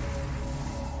VR.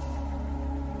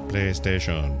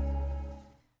 PlayStation.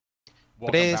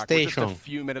 Welcome back. We're just a PlayStation.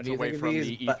 few minutes What do you away think of from these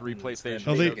the E3 buttons? PlayStation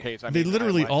Oh, showcase. they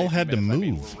literally all had to I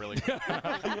mean, move. we're really-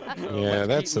 Yeah,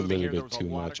 that's a little bit too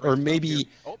much. Or maybe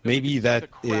that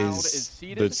is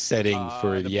the setting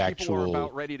for the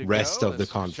actual rest of the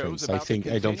conference. I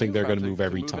don't think they're going to move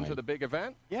every time.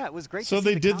 Yeah, it was great. So to see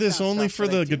they the did this countdown only stuff, for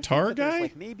but I the do think guitar that there's, guy?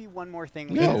 like, maybe one more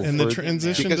thing. No, And the for-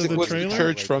 transition because to the it was trailer? the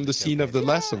church from the scene of The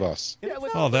Last of Us.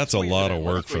 Oh, that's a lot of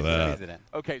work for that.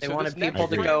 Okay, They so wanted this next people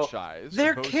to go, franchise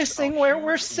 "They're boasts kissing a where huge we're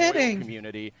loyal sitting."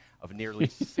 Community of nearly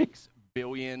 6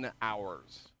 billion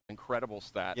hours. Incredible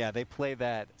stat. Yeah, they play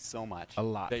that so much. A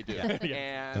lot. They do.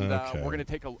 Yeah. And Okay. we're going to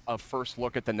take a first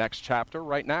look at the next chapter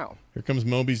right now. Here comes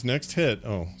Moby's next hit.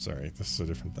 Oh, sorry. This is a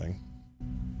different thing.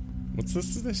 What's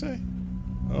this, did they say?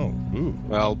 Oh, ooh.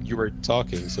 Well, you were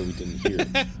talking, so we didn't hear.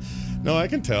 No, I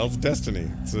can tell. It's Destiny.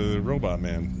 It's a robot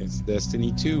man. It's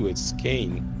Destiny 2. It's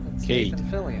Kane. It's Cade. Nathan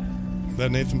Fillion. Is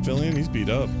that Nathan Fillion? He's beat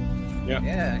up.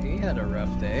 Yeah, he had a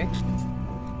rough day. I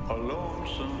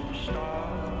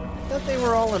thought they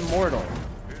were all immortal.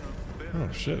 Oh,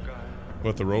 shit.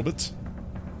 What, the robots?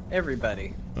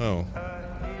 Everybody. Oh.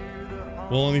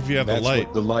 Well, only if you have That's the light.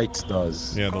 what the light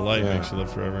does. Yeah, the light makes you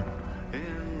live forever.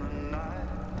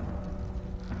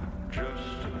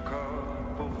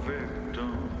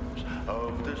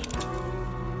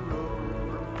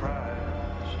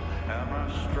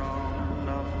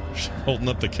 Holding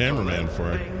up the cameraman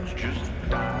for it.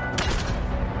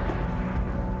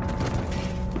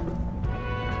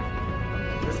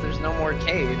 Guess there's no more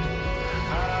Cade.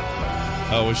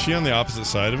 Oh, was she on the opposite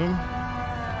side of him?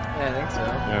 Yeah, I think so.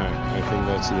 Yeah, I think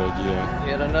that's the idea.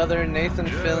 Yet another Nathan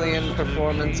Fillion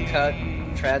performance cut,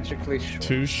 tragically short.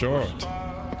 Too short.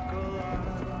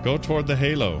 Go toward the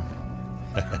halo.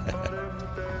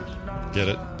 Get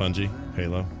it, Bungie?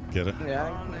 Halo. Get it? Yeah, I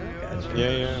got you.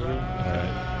 Yeah. All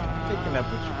right. Picking up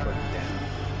what you put down.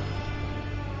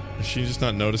 Is she just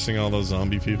not noticing all those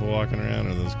zombie people walking around,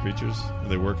 or those creatures? Are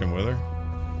they working with her?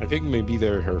 I think maybe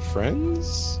they're her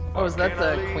friends. Oh, is that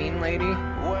the queen lady?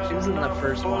 She was in the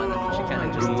first one, and then she kind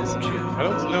of just disappeared.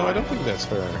 I don't think that's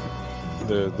her.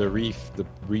 The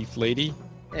reef lady.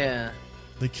 Yeah.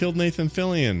 They killed Nathan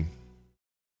Fillion.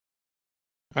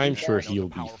 I'm sure he'll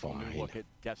be Powerful new fine. look at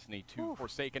Destiny 2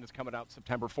 Forsaken is coming out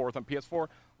September 4th on PS4.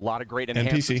 A lot of great And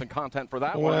enhancements PC. and content for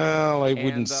that one. Well, I And,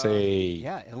 wouldn't say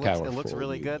Yeah, it looks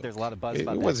really good. There's a lot of buzz It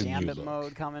about that wasn't new Gambit look.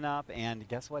 mode coming up, and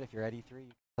guess what? If you're at E3, you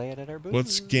can play it at our booth.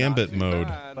 What's Gambit mode?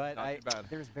 But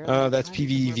there's That's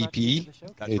PvEVP.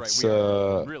 It's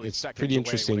pretty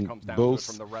interesting.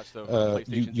 Both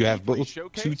you have both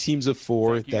two teams of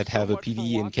 4 that have a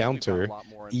PvE encounter,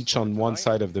 each on one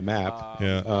side of the map.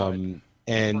 Yeah.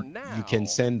 and you can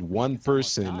send one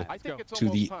person to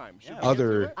the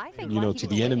other, to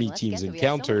the enemy team's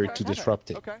encounter to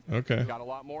disrupt it. Okay.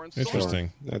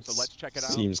 Interesting. That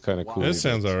seems kind of cool. That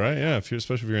sounds all right. Yeah,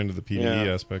 especially if you're into the PvE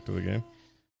aspect of the game.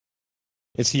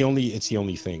 It's the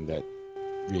only thing that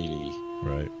really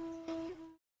right.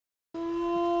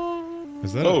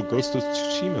 Is that Ghost of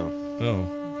Tsushima? Oh,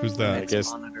 who's that? I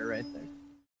guess right there.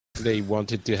 They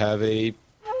wanted to have a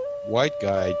white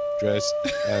guy dressed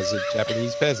as a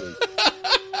Japanese peasant.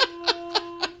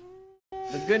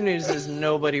 The good news is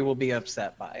nobody will be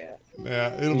upset by it.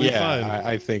 Yeah, it'll be fine.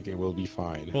 I think it will be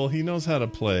fine. Well, he knows how to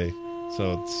play,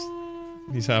 so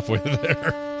he's halfway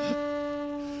there.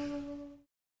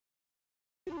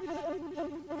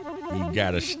 You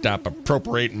gotta stop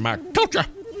appropriating my culture.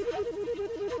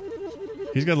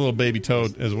 He's got a little baby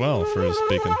toad as well for his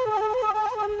speaking.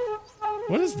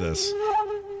 What is this?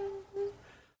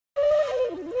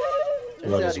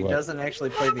 Turns out he doesn't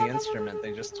actually play the instrument.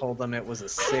 They just told him it was a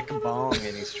sick bong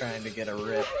and he's trying to get a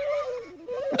rip.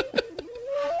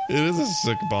 It is a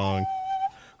sick bong.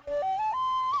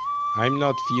 I'm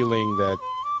not feeling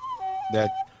that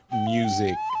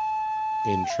music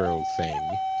intro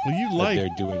thing. Well, you like they're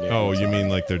doing it. Oh, you mean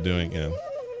like they're doing it?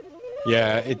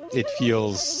 Yeah, it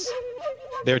feels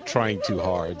they're trying too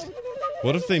hard.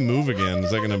 What if they move again?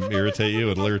 Is that going to irritate you?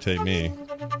 It'll irritate me.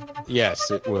 Yes,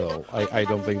 it will. I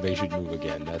don't think they should move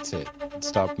again. That's it.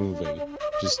 Stop moving.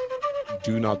 Just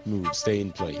do not move. Stay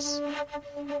in place.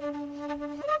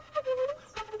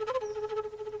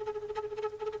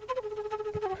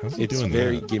 How's he It's doing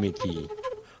very that? gimmicky.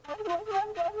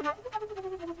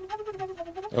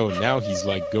 Oh, now he's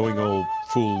like going all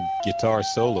full guitar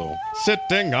solo.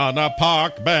 Sitting on a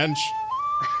park bench.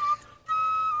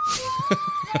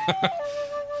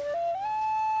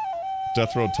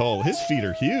 Death Row Toll. His feet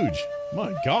are huge.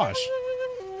 My gosh.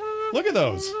 Look at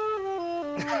those.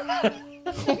 Oh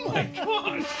my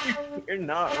gosh. You're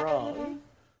not wrong.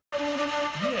 He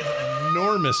has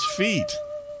enormous feet.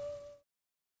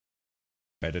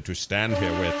 Better to stand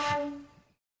here with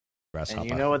Grasshopper. And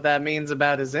you know what that means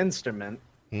about his instrument.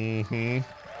 Mm-hmm.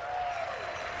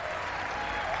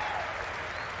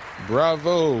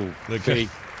 Bravo, the fake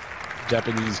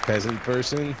Japanese peasant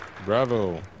person.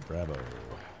 Bravo. Bravo.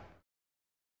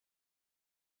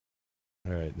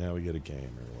 All right, now we get a game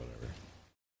or whatever.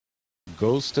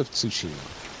 Ghost of Tsushima.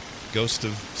 Ghost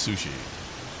of Sushi.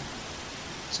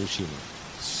 Tsushima.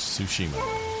 Tsushima.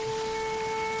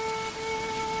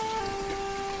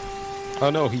 Oh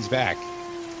no, he's back.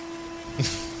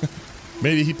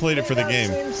 Maybe he played it for the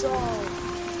game. Same song.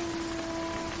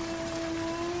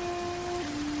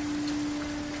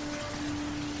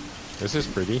 This is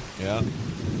pretty. Yeah.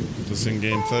 Is this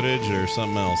in-game footage or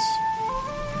something else?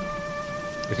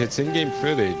 If it's in-game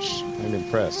footage, I'm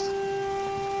impressed.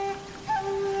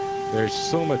 There's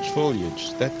so much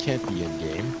foliage. That can't be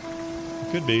in-game.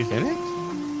 It could be. Can it?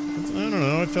 I don't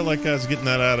know. I felt like I was getting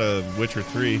that out of Witcher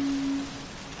 3.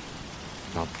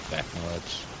 Not that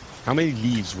much. How many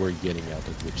leaves were you getting out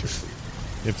of Witcher 3?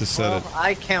 You have to set it.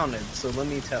 I counted, so let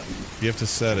me tell you. You have to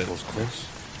set it.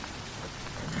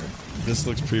 This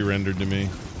looks pre-rendered to me.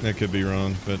 That could be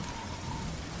wrong, but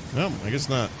no, I guess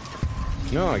not.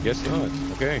 No, I guess not.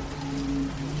 Okay.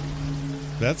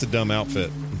 That's a dumb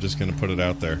outfit. I'm just going to put it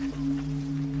out there.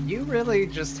 You really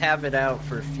just have it out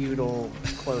for feudal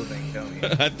clothing, don't you?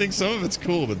 I think some of it's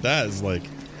cool, but that is like,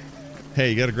 hey,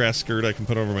 you got a grass skirt I can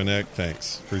put over my neck?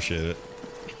 Thanks. Appreciate it.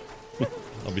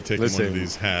 I'll be taking one of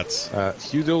these hats.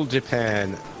 Feudal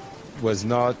Japan was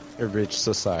not a rich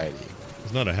society.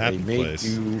 It's not a happy place.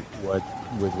 They made do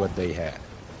with what they had.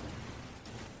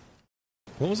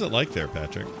 What was it like there,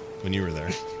 Patrick, when you were there?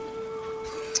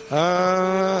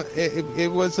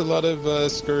 It was a lot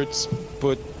of skirts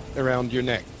put around your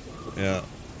neck. Yeah.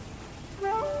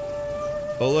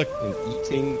 Oh, look. And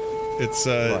eating. It's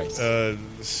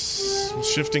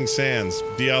Shifting Sands.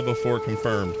 Diablo 4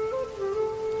 confirmed.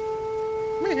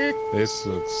 This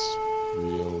looks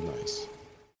real nice.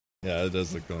 Yeah, it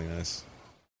does look really nice.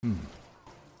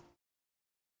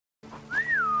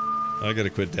 I gotta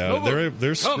quit doubting.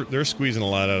 They're squeezing a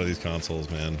lot out of these consoles,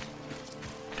 man.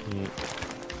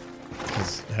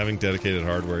 Because having dedicated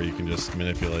hardware you can just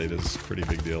manipulate is a pretty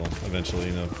big deal eventually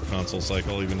in a console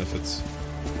cycle, even if it's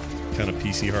kind of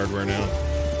PC hardware now.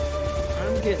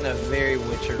 I'm getting a very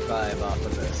Witcher vibe off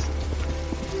of this.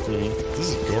 This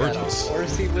is gorgeous. Or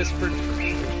is he whispered,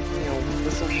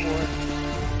 whistle for?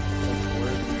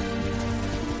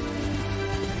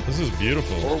 This is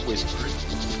beautiful. Or whispered.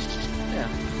 Yeah.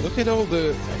 Look at all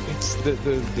the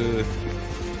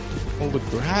all the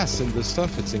grass and the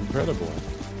stuff. It's incredible.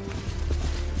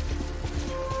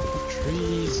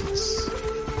 Trees.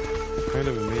 kind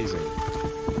of amazing.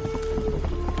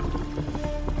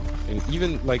 And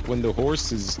even like when the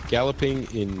horse is galloping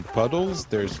in puddles,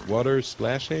 there's water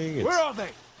splashing. Where are they?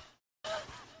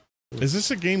 Is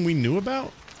this a game we knew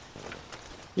about?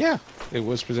 Yeah, it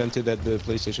was presented at the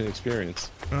PlayStation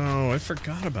Experience. Oh, I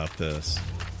forgot about this.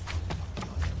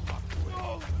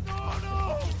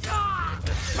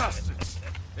 Bastards!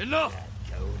 Enough!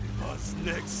 What's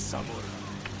next, samurai?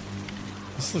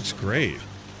 This looks great.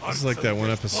 This is like that one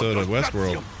episode of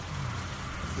Westworld.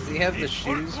 Does he have the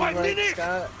shoes you like,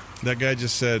 Scott? That guy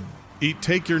just said,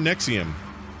 take your Nexium.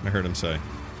 I heard him say.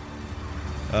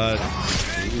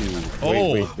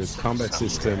 Wait, the combat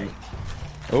system.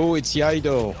 Oh, it's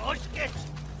Yaido.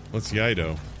 What's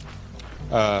Yaido?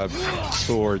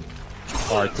 Sword.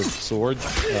 Art of sword.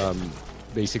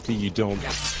 Basically, you don't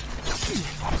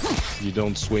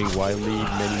swing wildly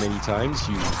many times.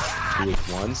 You do it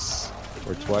once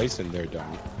or twice, and they're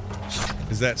done.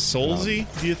 Is that Soulsy,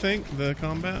 do you think, the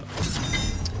combat?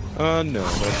 No,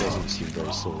 that doesn't seem very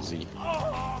Soulsy.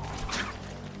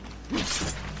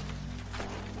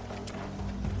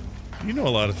 You know a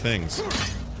lot of things.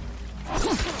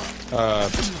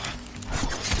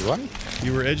 Do I?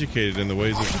 You were educated in the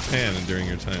ways of Japan and during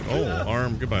your time. Oh,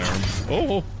 arm. Goodbye, arm.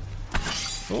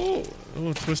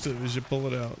 Oh, twist it as you pull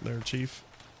it out there, Chief.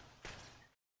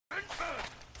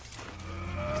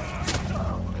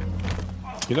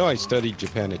 You know I studied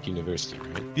Japan at university,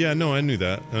 right? Yeah, no, I knew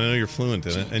that. And I know you're fluent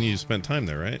in it. And you spent time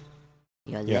there, right?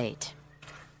 You're late.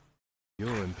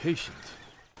 You're impatient.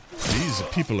 These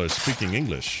people are speaking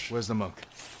English. Where's the monk?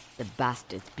 The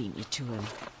bastards beat me to him.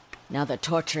 Now they're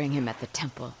torturing him at the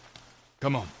temple.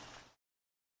 Come on.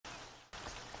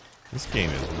 This game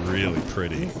is really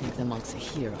pretty. You think the monk's a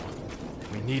hero?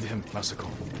 We need him, Masako.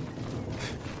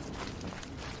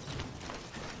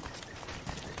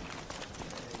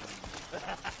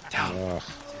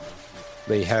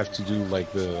 They have to do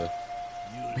like the.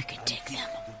 We could take them.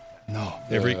 No.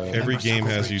 Every game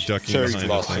has you ducking cherry behind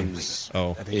blossoms.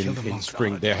 Oh, in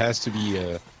spring, there has to be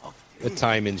a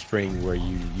time in spring where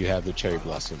you have the cherry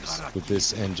blossoms with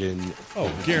this engine.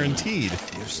 Oh, guaranteed.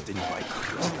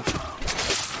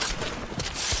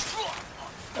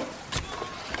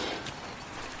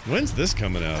 When's this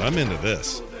coming out? I'm into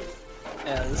this.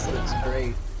 Yeah, this looks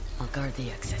great. I'll guard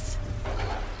the exits.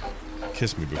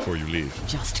 Kiss me before you leave.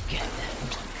 Just get them.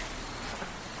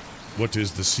 What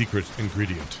is the secret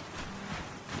ingredient?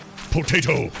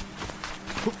 Potato!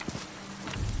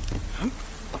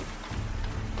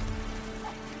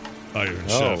 Iron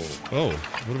Chef. Oh,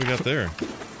 what do we got there?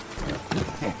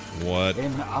 What?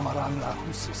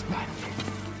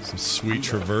 Some sweet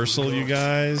traversal, you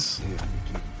guys.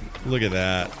 Look at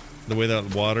that. The way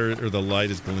that water or the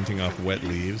light is glinting off wet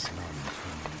leaves.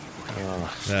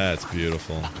 That's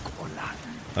beautiful.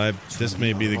 This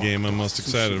may be the game I'm most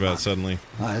excited about suddenly.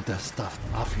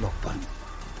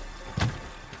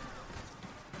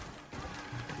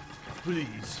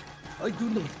 Please, I do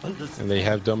not understand. And they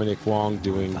have Dominic Wong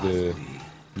doing the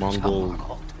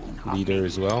Mongol leader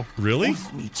as well. Really?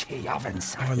 Oh,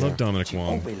 I love Dominic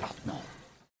Wong.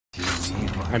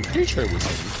 I'm pretty sure it was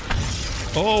him.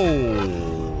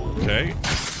 Oh, okay.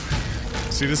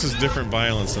 See, this is different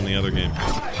violence than the other game.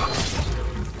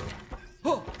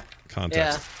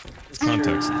 Context. Yeah.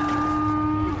 Context.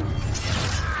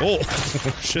 Oh,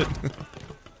 shit.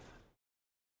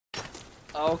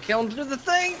 Oh, kill him through the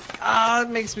thing! Ah, it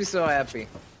makes me so happy.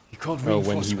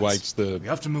 When he wipes the we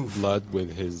have to move. blood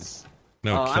with his.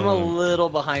 No, I'm a little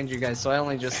behind you guys, so I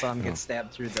only just saw him get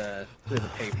stabbed through the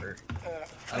paper.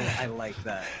 I like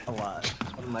that a lot.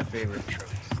 It's one of my favorite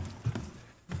tropes.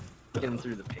 Get him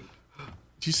through the paper.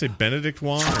 Did you say Benedict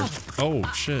Wong? Oh,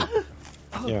 shit.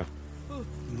 Yeah.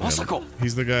 Masako!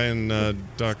 He's the guy in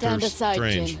Doctor Stand aside,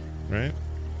 Strange, Jin. right?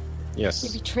 Yes.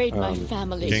 He betrayed my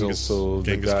family. He's Genghis- also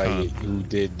the Genghis guy Khan. who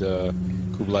did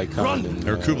Kublai Khan.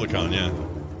 Or Kublai Khan, yeah.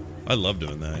 I loved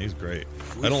him in that. He's great.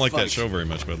 I don't like that show very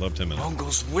much, but I loved him in it.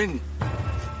 Mongols win.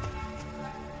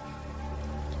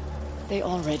 They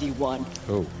already won.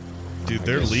 Oh. Dude,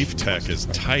 their leaf tech is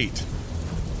tight.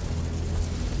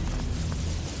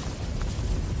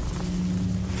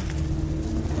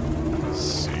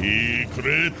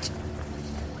 Secret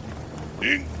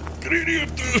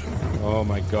ingredient. Oh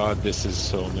my god, this is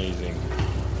so amazing.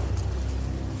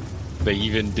 They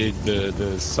even did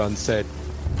the sunset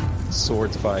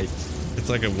sword fight. It's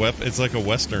like it's like a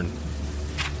western.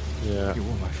 Yeah. You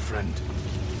were my friend.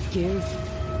 Give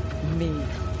me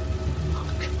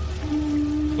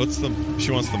monk. What's the?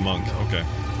 She wants the monk. Okay.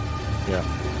 Yeah.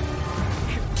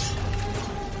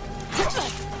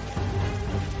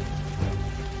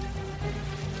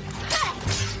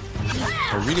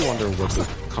 I really wonder what the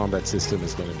combat system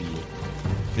is going to be.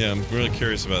 Yeah, I'm really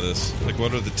curious about this. Like,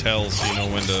 what are the tells, you know,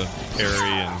 when to parry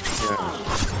and...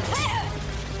 Yeah.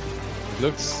 It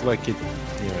looks like it,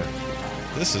 yeah.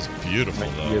 This is beautiful,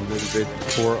 Might though. be a little bit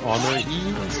For Honor-y.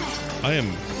 I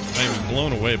am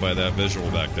blown away by that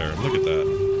visual back there. Look at that.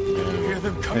 Yeah. Hear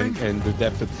them coming? And the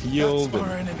depth of field. That's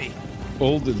our And enemy.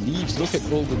 all the leaves. Look at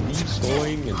all the leaves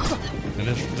falling. And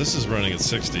this is running at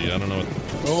 60. I don't know what...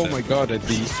 Oh my god, and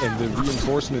the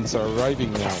reinforcements are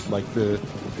arriving now. Like there's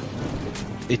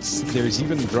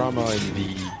even drama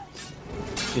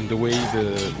in the way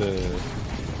the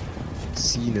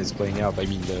scene is playing out. I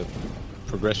mean the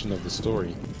progression of the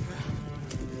story.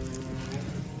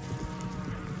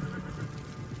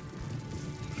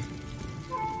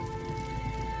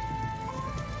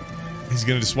 He's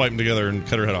gonna just swipe them together and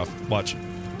cut her head off. Watch.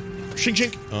 Shink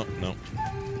shink! Oh, no.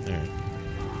 Alright.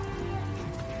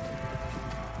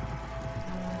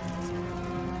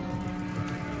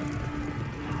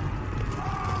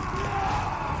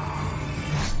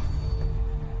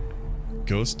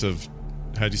 Ghost of...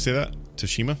 How'd you say that?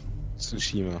 Tsushima?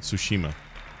 Tsushima.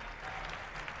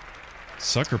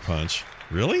 Sucker Punch?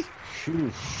 Really?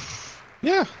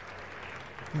 Yeah.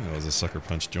 That was a Sucker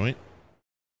Punch joint.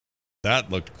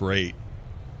 That looked great.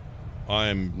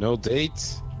 I'm... No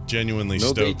dates? Genuinely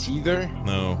no stoked. No dates either?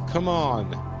 No. Come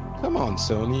on. Come on,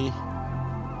 Sony.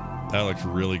 That looked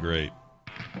really great.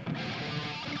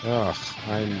 Ugh,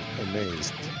 I'm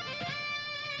amazed.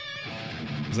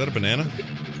 Is that a banana?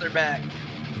 They're back.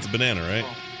 It's a banana, right?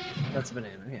 Oh, that's a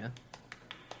banana, yeah.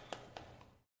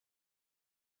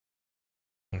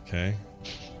 Okay.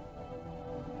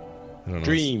 I don't know.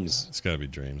 Dreams. It's got to be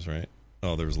Dreams, right?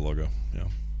 Oh, there's a logo. Yeah.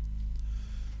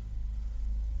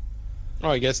 Oh,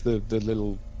 I guess the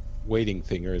little waiting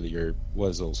thing earlier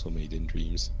was also made in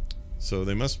Dreams. So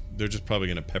they're just probably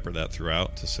going to pepper that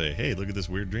throughout to say, hey, look at this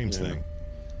weird Dreams thing.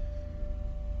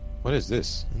 What is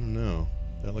this? I don't know.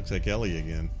 That looks like Ellie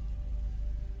again.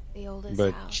 The oldest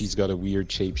But house she's got a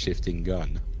weird shape-shifting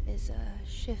gun. is a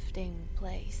shifting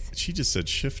place. She just said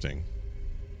shifting.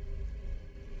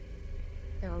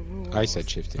 There are rules I said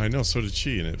shifting. I know, so did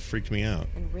she, and it freaked me out.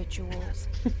 and rituals.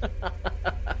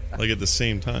 Like at the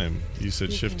same time, you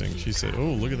said shifting. She said,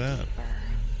 oh, look at that.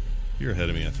 You're ahead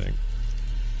of me, I think.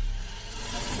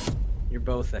 You're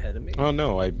both ahead of me. Oh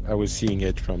no, I was seeing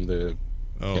it from the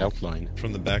outline.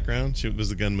 From the background? Was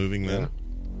the gun moving then?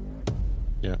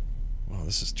 Yeah. Wow,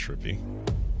 this is trippy.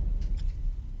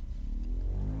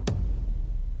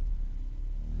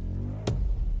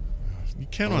 You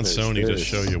count on Sony to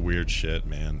show you weird shit,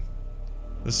 man.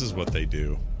 This is what they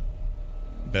do.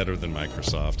 Better than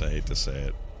Microsoft, I hate to say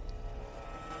it.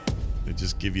 They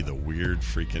just give you the weird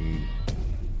freaking...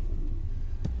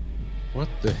 What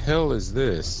the hell is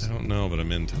this? I don't know, but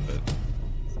I'm into it.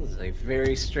 This is a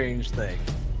very strange thing.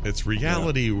 It's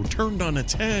reality turned on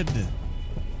its head.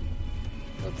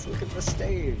 Let's look at the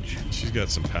stage. She's got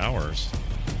some powers.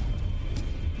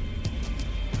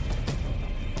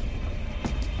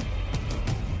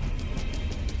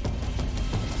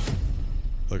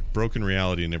 Look, broken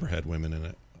reality never had women in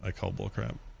it. I call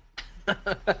bullcrap.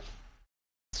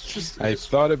 I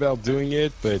thought about doing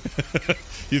it, but...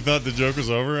 You thought the joke was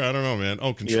over? I don't know, man.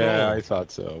 Oh, Control. Yeah, I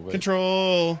thought so. But...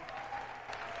 Control.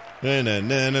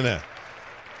 Nah.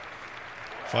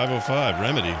 505.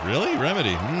 Remedy. Really?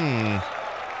 Remedy.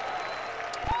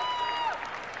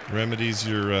 Remedy's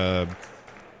your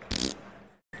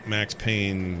Max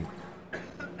Payne.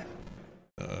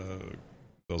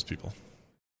 Those people.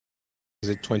 Is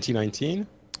it 2019?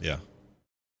 Yeah.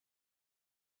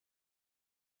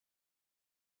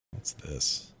 What's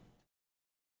this?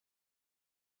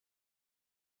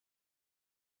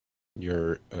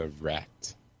 You're a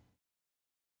rat.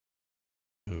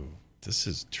 Ooh, this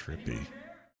is trippy.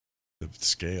 The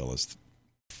scale is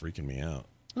freaking me out.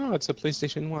 Oh, it's a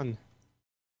PlayStation 1.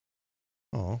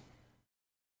 Oh.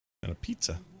 And a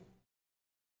pizza.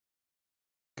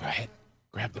 Go ahead.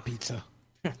 Grab the pizza.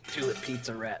 Do it,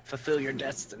 pizza rat. Fulfill your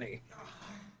destiny.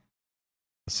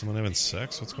 Is someone having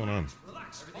sex? What's going on?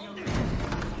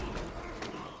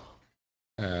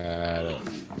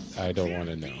 I don't want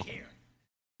to know.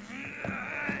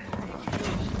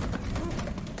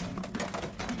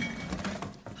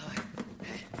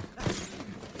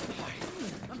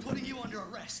 I'm putting you under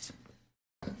arrest.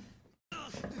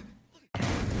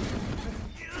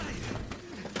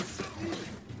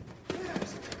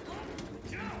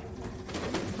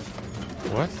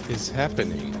 What is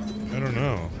happening? I don't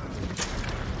know.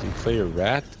 You play a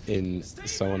rat in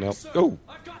someone else. Oh,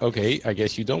 okay. I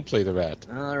guess you don't play the rat.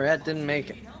 The rat didn't make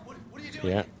it.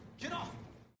 Yeah.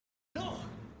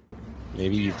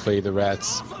 Maybe you play the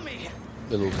rat's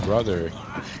little brother,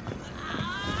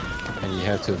 and you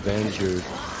have to avenge your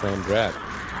friend Rat.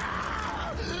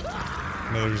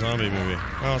 Another zombie movie.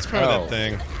 Oh, it's probably that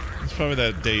thing. It's probably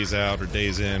that Days Out or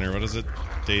Days In, or what is it?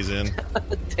 Days In.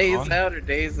 Days Out or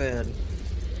Days In.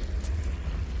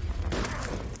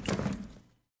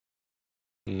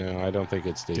 No, I don't think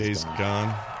it's Days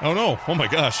Gone. Oh no! Oh my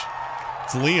gosh!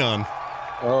 It's Leon.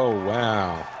 Oh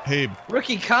wow! Hey,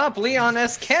 rookie cop Leon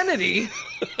S. Kennedy.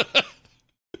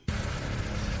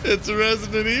 It's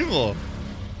Resident Evil.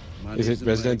 Is it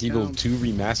Resident Evil 2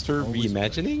 Remaster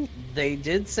reimagining? They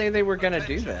did say they were going to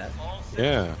do that.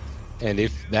 Yeah. And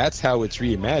if that's how it's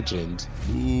reimagined,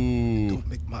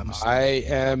 I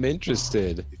am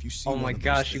interested. Oh my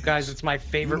gosh, you guys, it's my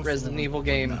favorite Resident Evil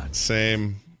game.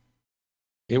 Same.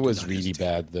 It was really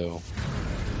bad, though.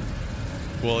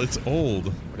 Well, it's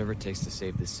old. Whatever it takes to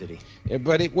save this city. Yeah,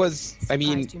 but it was, I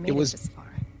mean, it was...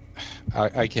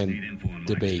 I can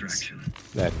debate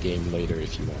that game later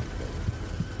if you want.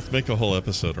 Let's make a whole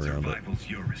episode around it.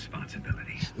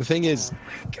 The thing is,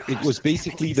 it was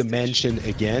basically the mansion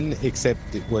again, except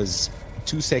it was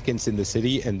 2 seconds in the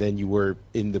city, and then you were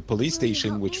in the police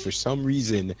station, which for some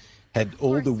reason had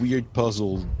all the weird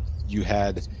puzzles you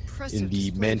had in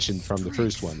the mansion from the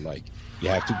first one. Like, you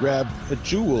have to grab a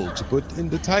jewel to put in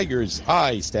the tiger's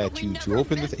eye statue to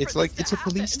open the... It's like, it's a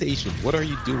police station. What are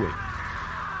you doing?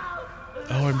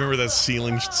 Oh, I remember that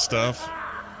ceiling stuff.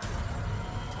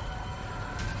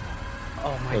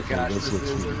 Oh my gosh, this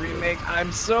is a remake.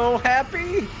 I'm so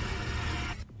happy!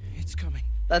 It's coming.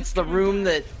 That's the room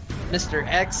that Mr.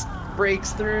 X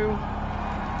breaks through.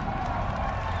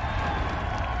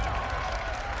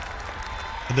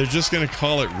 And they're just going to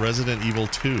call it Resident Evil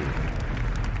 2.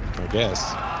 I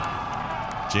guess.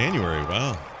 January,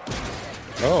 wow.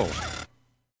 Oh.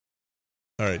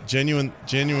 All right,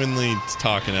 genuinely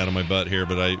talking out of my butt here,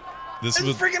 but this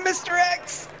was freaking Mr.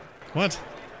 X. What?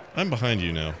 I'm behind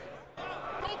you now.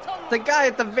 The guy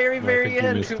at the very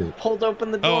end who pulled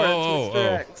open the door. It's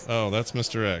Mr. X. Oh, that's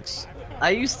Mr. X.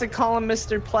 I used to call him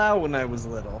Mr. Plow when I was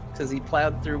little because he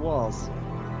plowed through walls.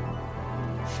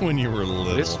 When you were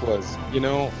little. This was, you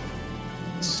know,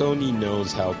 Sony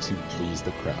knows how to please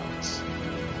the crowds.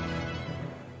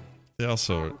 They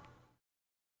also.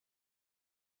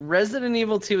 Resident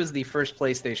Evil 2 is the first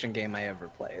PlayStation game I ever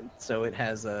played, so it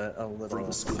has a little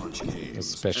a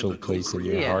special place in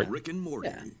your heart. Rick and Morty.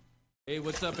 Yeah. Hey,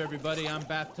 what's up, everybody? I'm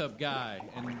Bathtub Guy,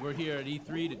 and we're here at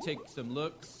E3 to take some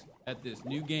looks at this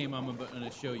new game I'm going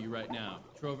to show you right now.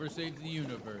 Trover Saves the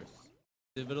Universe.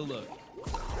 Give it a look.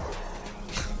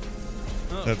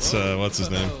 Oh, that's what's his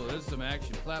name? Oh, there's some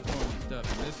action platforming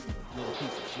stuff in this little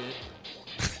piece of shit.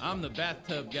 I'm the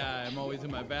bathtub guy. I'm always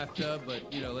in my bathtub,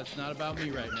 but, you know, that's not about me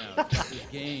right now. It's about this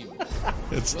game.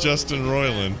 It's Justin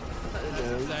Roiland.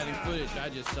 That's exciting footage I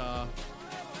just saw.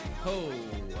 Oh,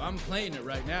 I'm playing it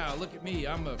right now. Look at me.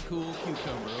 I'm a cool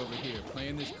cucumber over here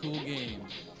playing this cool game.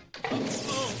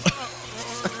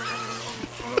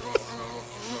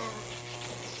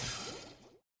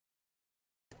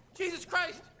 Jesus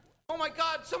Christ! Oh my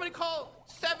God! Somebody call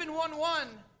 711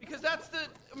 because that's the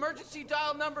emergency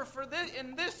dial number for this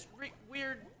in this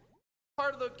weird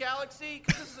part of the galaxy.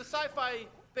 Because this is a sci-fi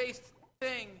based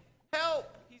thing.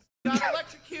 Help! He's got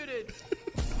electrocuted.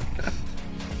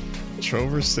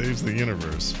 Trover Saves the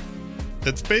Universe.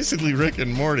 It's basically Rick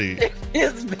and Morty. It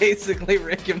is basically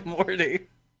Rick and Morty.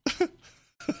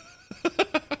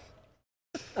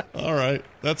 All right,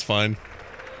 that's fine.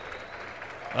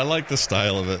 I like the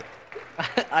style of it.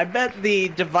 I bet the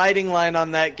dividing line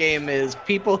on that game is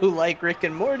people who like Rick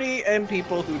and Morty and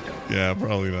people who don't. Yeah,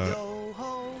 probably not.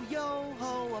 Yo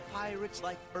ho, a pirate's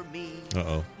life for me.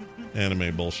 Uh-oh.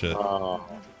 Anime bullshit.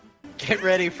 Get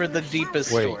ready for the deepest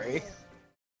story.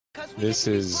 This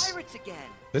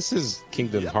is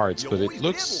Kingdom Hearts, but it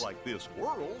looks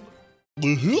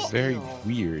very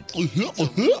weird.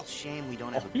 Shame we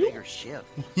don't have a bigger ship.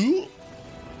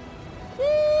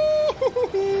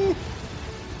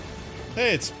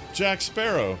 Hey, it's Jack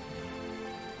Sparrow.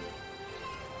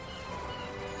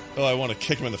 Oh, I want to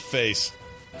kick him in the face.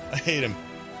 I hate him.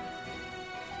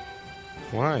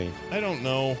 Why? I don't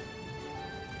know.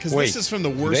 Because this is from the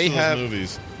worst of those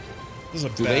movies. This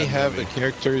is a do bad they have movie. the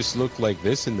characters look like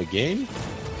this in the game?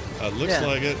 Looks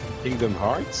like it. Kingdom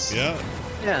Hearts? Yeah.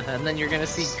 Yeah, and then you're going to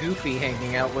see Goofy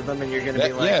hanging out with them, and you're going to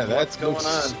be like, yeah, what's going on?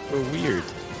 So weird.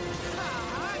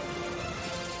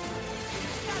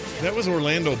 That was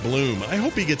Orlando Bloom. I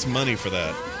hope he gets money for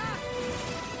that.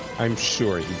 I'm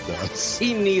sure he does.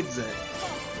 He needs it.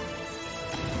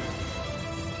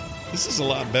 This is a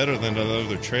lot better than the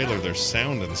other trailer. There's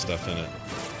sound and stuff in it.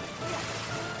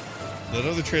 That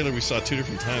other trailer we saw 2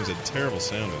 different times had terrible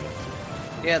sound in it.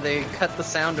 Yeah, they cut the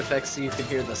sound effects so you could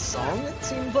hear the song, it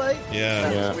seemed like. Yeah.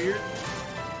 That Yeah. was weird.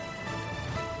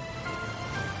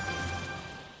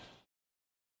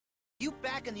 You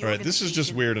back in the All right, this is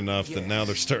just weird enough that now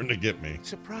they're starting to get me.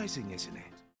 Surprising, isn't it?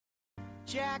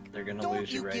 Jack, They're gonna don't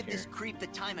lose you right give here. this creep the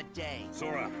time of day.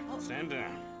 Sora, stand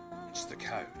down. It's the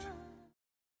code.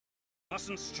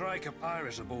 Mustn't strike a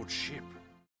pirate aboard ship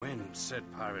when said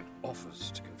pirate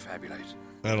offers to confabulate.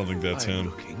 I don't think that's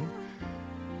him.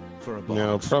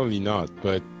 No, probably not,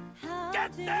 but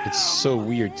it's so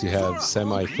weird to have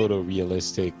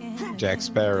semi-photorealistic Jack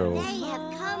Sparrow.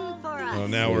 Oh,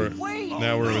 now we're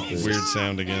with the weird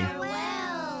sound again.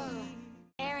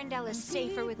 Arendelle is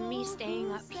safer with me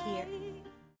staying up here.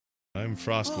 I'm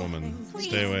Frost Woman.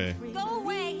 Stay away. Go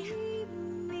away.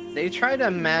 They try to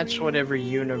match whatever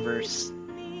universe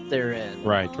they're in.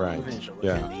 Right.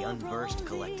 Yeah. The unversed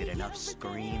collected enough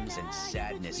screams and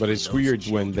sadness. But for it's those weird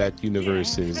when that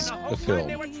universe is a film.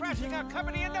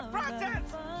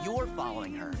 You're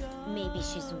following her. Maybe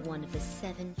she's one of the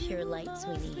 7 pure lights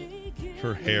we need.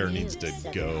 Her hair needs to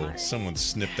go. Someone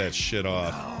snip that shit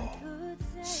off.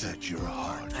 Set your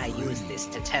heart. I use this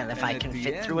to tell if I can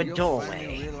fit through a You'll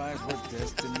doorway. realize what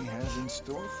destiny has in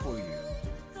store for you.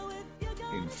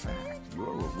 In fact,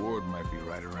 your reward might be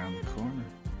right around the corner.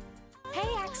 Hey,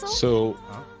 Axel. So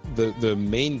the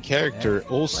main character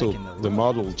also, the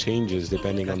model changes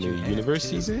depending on the universe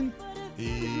he's in?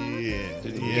 Yeah.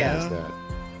 That.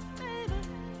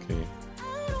 Okay.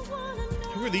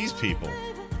 Who are these people?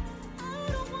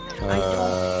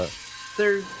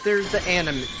 They're the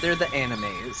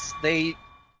animes. They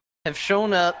have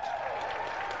shown up.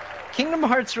 Kingdom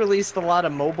Hearts released a lot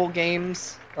of mobile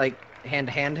games, like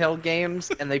handheld games,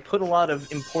 and they put a lot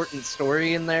of important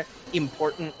story in there,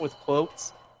 important with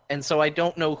quotes, and so I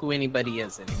don't know who anybody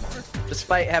is anymore,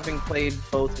 despite having played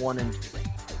both 1 and 2.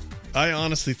 I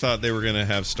honestly thought they were going to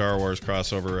have Star Wars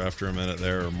crossover after a minute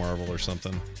there, or Marvel or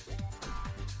something.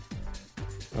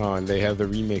 Oh, and they have the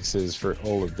remixes for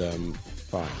all of them.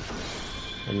 Fine.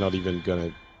 I'm not even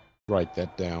gonna write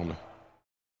that down.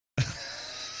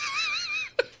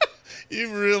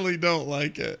 You really don't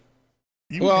like it.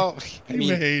 You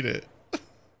hate it.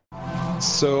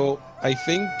 So, I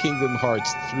think Kingdom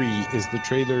Hearts 3 is the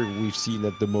trailer we've seen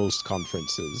at the most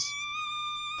conferences.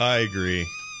 I agree.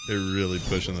 They're really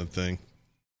pushing that thing.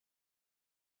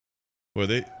 Well,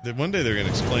 they one day they're going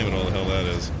to explain what all the hell that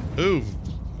is. Ooh,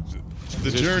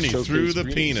 the Just journey through the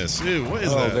penis. penis. Ew, what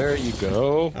is that? Oh, there you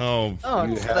go. Oh,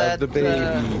 you it's have that, the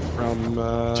baby from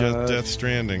Death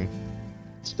Stranding.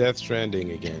 It's Death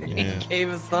Stranding again. He Yeah. gave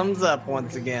us thumbs up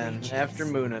once again after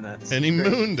mooning us. And he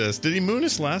Great. mooned us. Did he moon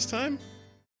us last time?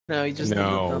 No, he just did the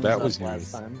thumbs that up was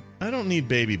last time. I don't need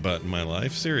baby butt in my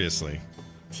life. Seriously.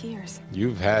 Tears.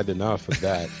 You've had enough of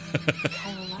that.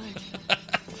 Kylo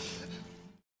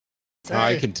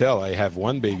I can tell. I have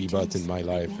one baby butt in my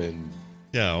life, and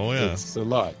yeah, it's a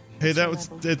lot. Hey,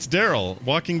 it's Daryl.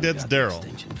 Walking Dead's Daryl.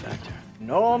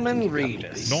 Norman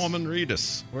Reedus. Norman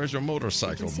Reedus. Where's your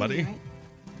motorcycle, buddy?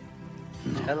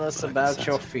 Tell us about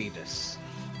your fetus.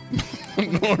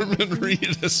 Norman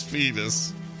Reedus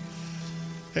fetus.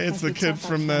 Hey, it's the kid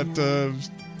from that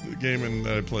game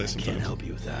I play sometimes. Can't help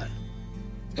you with that.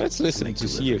 Let's listen to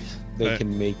see if they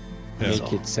can make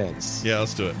it sense. Yeah,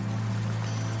 let's do it.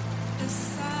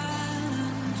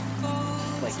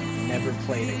 Like you've never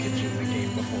played a Kojima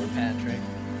game before, Patrick.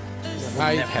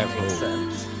 I have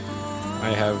hope.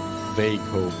 I have vague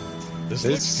hope. This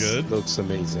looks good. Looks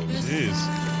amazing. Jeez.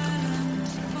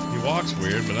 He walks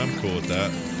weird, but I'm cool with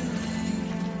that.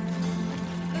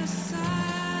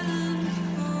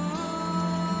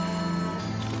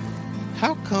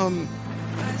 How come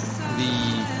the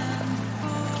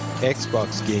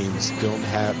Xbox games don't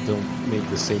make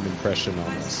the same impression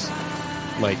on us,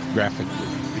 like graphically?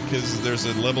 Because there's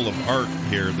a level of art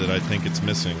here that I think it's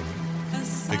missing.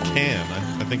 It can.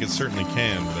 I think it certainly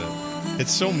can, but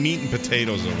it's so meat and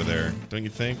potatoes over there, don't you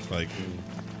think? Like,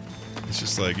 it's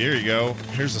just like, here you go.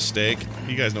 Here's a steak.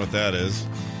 You guys know what that is.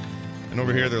 And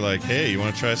over here, they're like, hey, you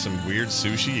want to try some weird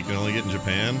sushi you can only get in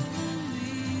Japan?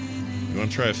 You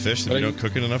want to try a fish that if you don't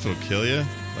cook it enough, it'll kill you?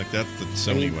 Like, that's the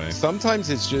Sony way. Sometimes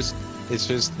it's just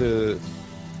the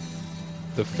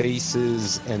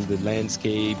faces and the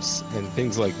landscapes and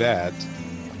things like that.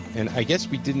 And I guess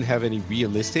we didn't have any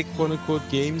realistic quote-unquote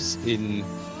games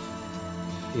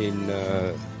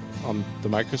on the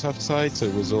Microsoft side, so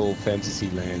it was all fantasy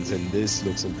lands, and this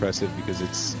looks impressive because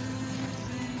it's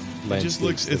it just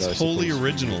looks, it's wholly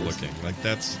original looking. Like,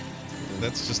 that's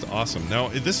just awesome. Now,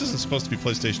 this isn't supposed to be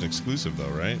PlayStation exclusive, though,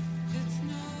 right?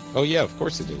 Oh, yeah, of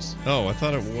course it is. Oh, I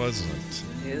thought it wasn't.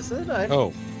 Is it?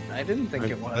 I didn't think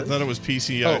it was. I thought it was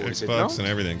PC, Xbox, and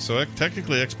everything. So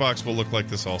technically, Xbox will look like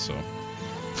this also.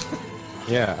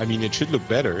 Yeah, I mean, it should look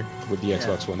better with the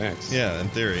Xbox One X. Yeah, in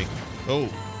theory. Oh,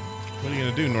 what are you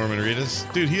going to do, Norman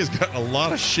Reedus? Dude, he has got a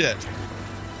lot of shit.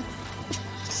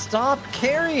 Stop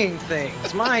carrying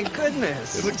things. My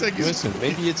goodness. It looks like he's... Listen,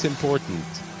 maybe it's important.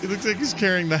 It looks like he's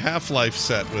carrying the Half-Life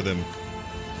set with him.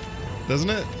 Doesn't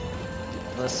it?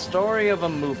 The story of a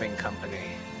moving company.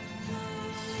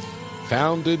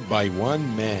 Founded by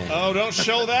one man. Oh, don't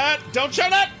show that! Don't show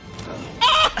that!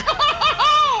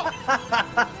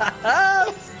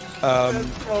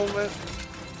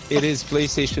 It is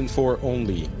PlayStation 4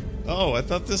 only. Oh, I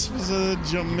thought this was a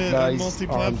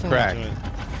multi-platform joint.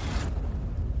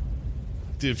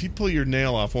 Dude, if you pull your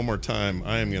nail off one more time,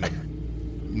 I am gonna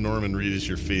Norman Reedus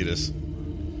your fetus.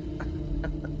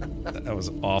 That was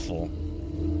awful.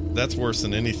 That's worse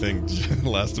than anything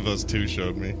Last of Us 2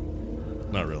 showed me.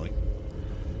 Not really.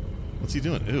 What's he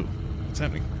doing? Ooh, what's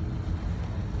happening?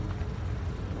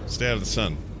 Stay out of the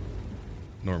sun,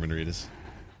 Norman Reedus.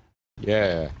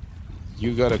 Yeah,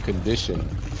 you got a condition.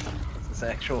 This is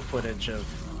actual footage of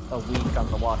a week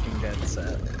on the Walking Dead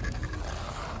set.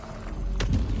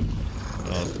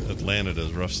 Well, Atlanta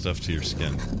does rough stuff to your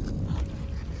skin.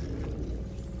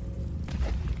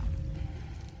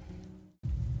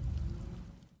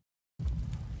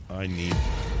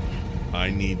 I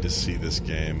need to see this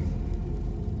game.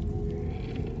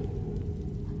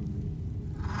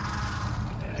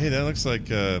 Hey, that looks like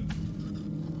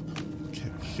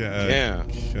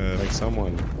like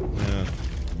someone. Yeah.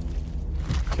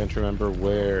 Can't remember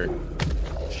where.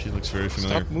 She looks very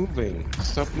familiar. Stop moving.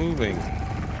 Stop moving.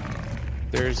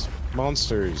 There's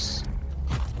monsters.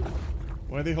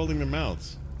 Why are they holding their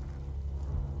mouths?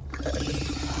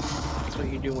 That's what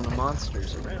you do when a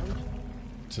monster's around.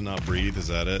 To not breathe, is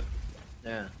that it?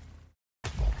 Yeah.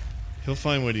 He'll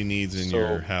find what he needs in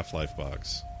your Half-Life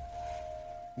box.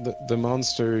 The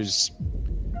monsters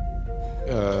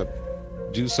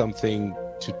do something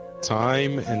to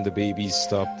time, and the babies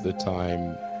stop the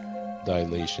time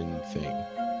dilation thing.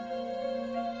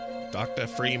 Dr.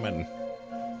 Freeman.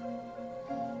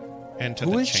 Enter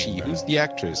Who the is chamber. she? Who's the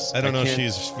actress? I don't know. can't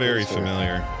She's very place her.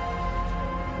 familiar.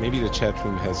 Maybe the chat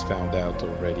room has found out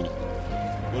already.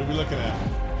 What are we looking at?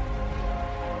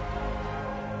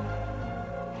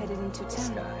 Headed into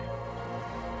town.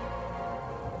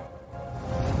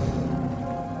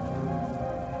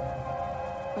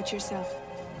 Watch yourself.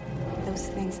 Those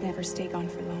things never stay gone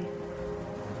for long.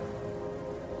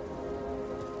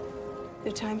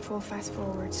 The time fall fast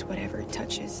forwards whatever it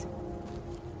touches.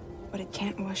 But it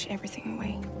can't wash everything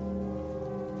away.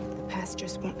 The past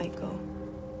just won't let go.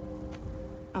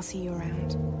 I'll see you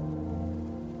around.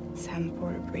 Sam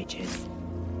Porter Bridges.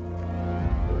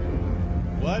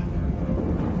 What?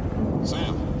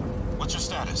 Sam, what's your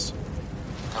status?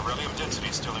 Beryllium density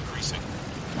is still increasing.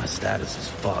 My status is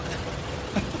fucked.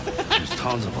 There's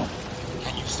tons of them.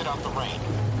 Can you sit out the rain?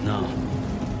 No.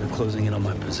 They're closing in on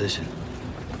my position.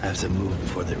 I have to move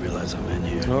before they realize I'm in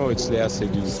here. Oh, it's the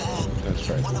acid dude. That's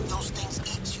right. One of those things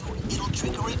eats you. It'll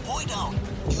trigger a void out.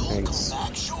 You'll Thanks. come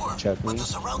back, sure. Chat But room. the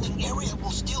surrounding area will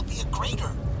still be a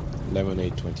crater.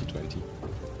 Lemonade 2020.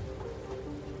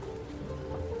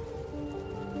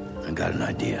 I got an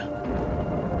idea.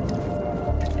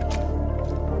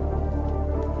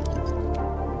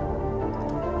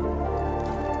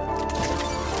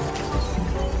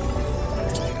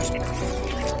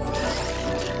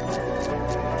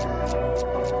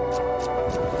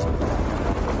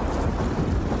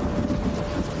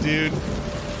 Dude,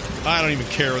 I don't even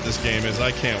care what this game is.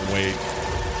 I can't wait.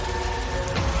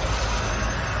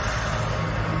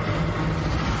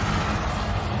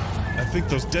 I think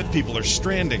those dead people are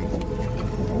stranding.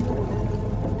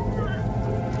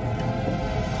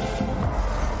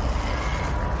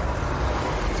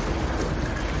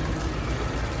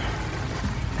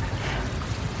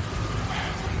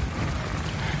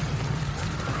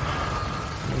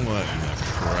 What in the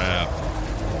crap?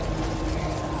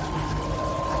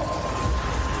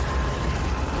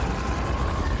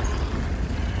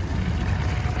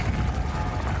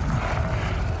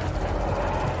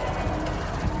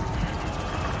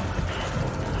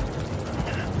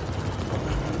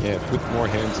 Yeah, put more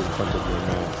hands in front of your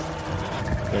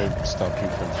mouth. They'll stop you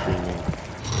from screaming.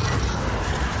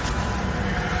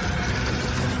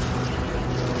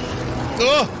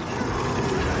 Oh!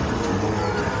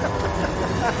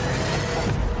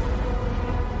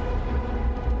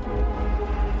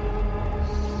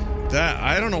 That,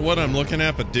 I don't know what I'm looking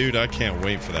at, but dude, I can't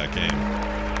wait for that game.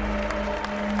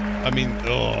 I mean,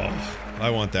 oh, I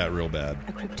want that real bad.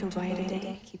 A cryptobite a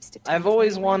day keeps detecting. I've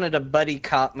always wanted a buddy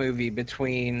cop movie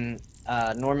between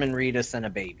Norman Reedus and a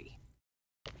baby.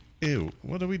 Ew,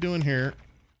 what are we doing here?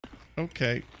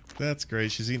 Okay, that's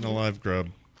great. She's eating a live grub.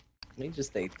 We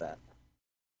just ate that.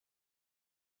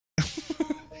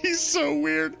 He's so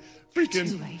weird.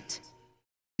 Freaking. Too late.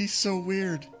 He's so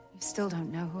weird. You still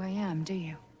don't know who I am, do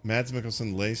you? Mads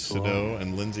Mikkelsen, Leigh Sado,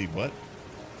 and Lindsay what?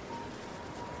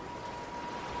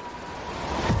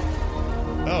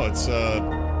 Oh, it's I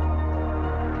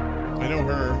know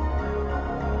her.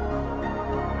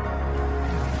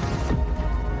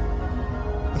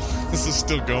 This is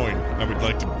still going, I would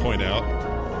like to point out.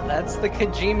 That's the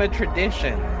Kojima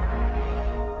tradition.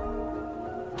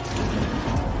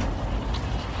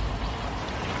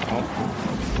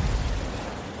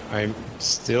 I'm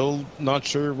still not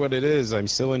sure what it is. I'm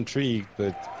still intrigued,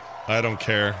 but I don't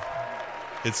care.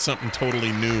 It's something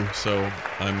totally new, so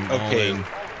I'm all in.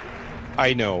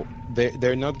 I know.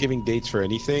 They're not giving dates for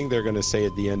anything. They're going to say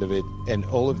at the end of it, and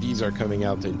all of these are coming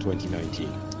out in 2019.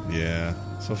 Yeah.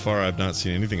 So far, I've not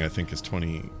seen anything I think is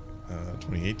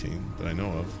 2018 that I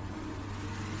know of.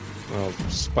 Well,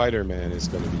 Spider-Man is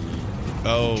going to be...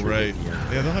 Oh, right.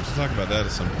 Yeah, they'll have to talk about that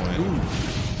at some point.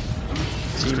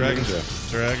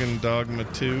 Dragon Dogma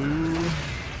 2.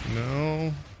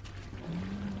 No.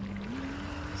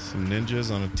 Some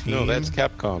ninjas on a team. No, that's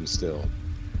Capcom still.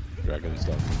 Dragon's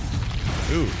Dogma.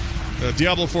 Ooh.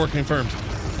 Diablo 4 confirmed.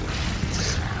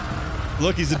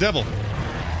 Look, he's a devil.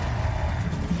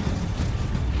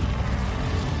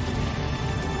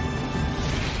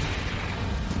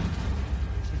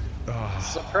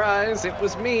 Surprise, it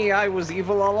was me. I was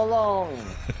evil all along.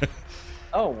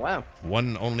 Oh, wow.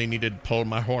 One only needed to pull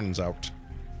my horns out.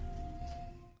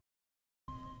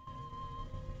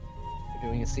 We're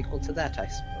doing a sequel to that, I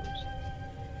suppose.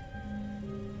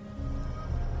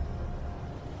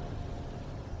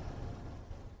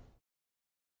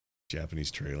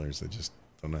 Japanese trailers, they just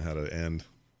don't know how to end.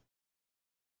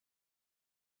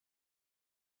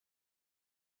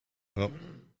 Oh,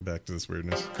 back to this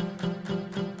weirdness.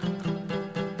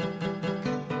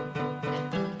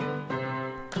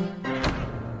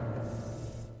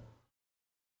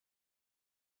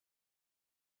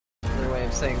 Another way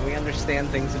of saying we understand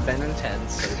things have been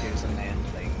intense, so here's a man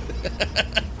thing.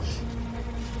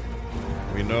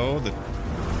 We know that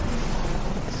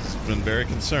this has been very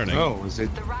concerning. Oh, is it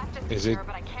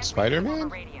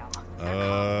Spider-Man?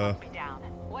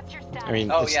 I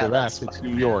mean, it's the Raft. It's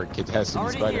New York. It has to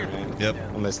be Spider-Man. Yep.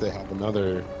 Unless they have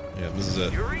another. Yeah, this is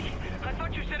it.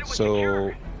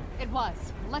 So. It was.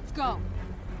 Let's go.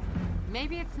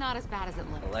 Maybe it's not as bad as it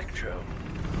looks. Electro.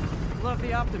 Love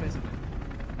the optimism.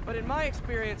 But in my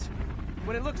experience,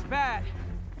 when it looks bad,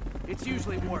 it's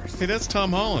usually worse. Hey, that's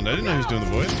Tom Holland. I didn't know he was doing the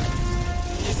voice.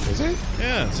 Is it?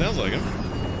 Yeah, it sounds like him.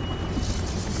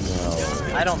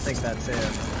 No. I don't think that's it.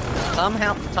 Tom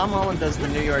Holland does the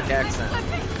New York accent.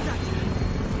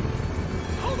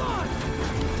 Hold on!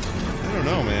 I don't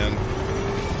know, man.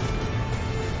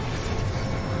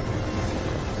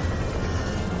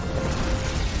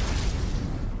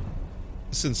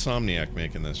 It's Insomniac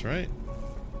making this, right?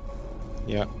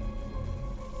 Yeah.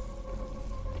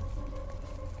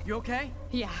 You okay?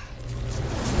 Yeah.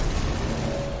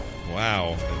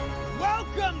 Wow.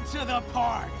 Welcome to the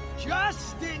party!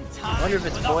 Just in time. I wonder if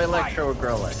it's Boy Electro or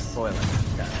Girl Electro. Boy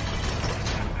Electro. Got it.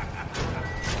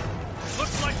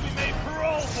 Looks like we made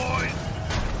parole, boys.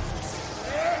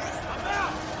 I'm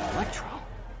out. Electro?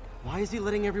 Why is he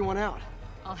letting everyone out?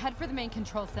 I'll head for the main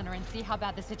control center and see how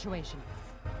bad the situation is.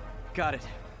 Got it.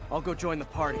 I'll go join the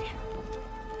party.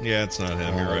 Yeah, it's not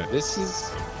him. You're right.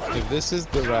 If this is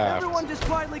the Raft. Everyone just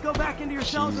quietly go back into your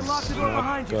cells and lock the door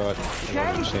behind you. Got Okay?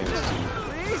 another chance to.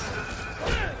 Please?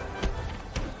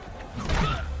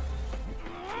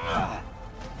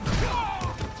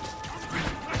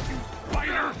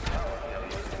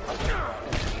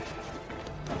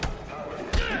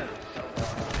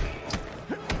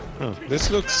 Huh.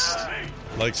 This looks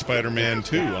like Spider-Man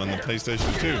 2 on the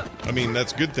PlayStation 2. I mean,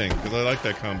 that's a good thing, because I like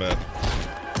that combat.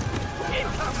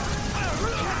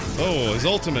 Oh, his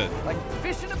ultimate. Like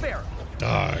fish in a barrel.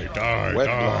 Die. That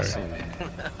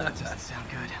doesn't sound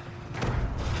good.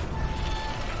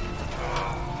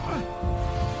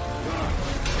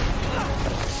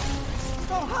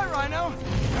 Oh, hi, Rhino.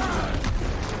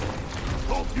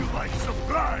 Hope you like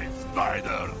surprise,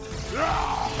 Spider.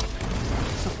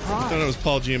 I thought it was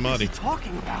Paul Giamatti. What is he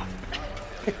talking about?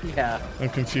 Yeah. I'm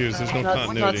confused. There's no not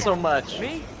continuity. Not so much.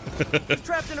 Me? He's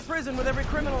trapped in a prison with every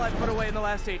criminal I've put away in the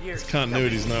last 8 years.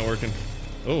 Continuity's not working.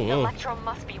 Oh. Electro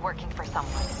must be working for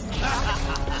someone.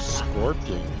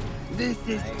 Scorpion. This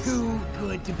is too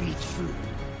good to be true.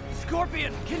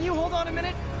 Scorpion, can you hold on a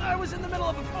minute? I was in the middle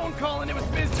of a phone call and it was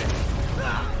business.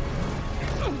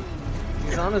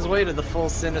 He's on his way to the full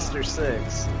Sinister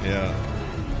Six. Yeah.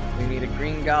 We need a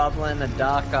Green Goblin, a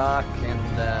Doc Ock,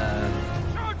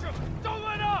 and Charge him! Don't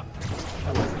let up!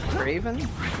 Craven?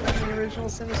 The original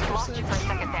Sinister Lost Six? you for a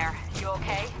second there. You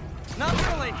okay? Not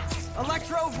really.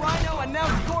 Electro, Rhino, and now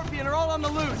Scorpion are all on the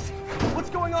loose. What's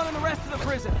going on in the rest of the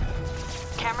prison?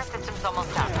 Camera system's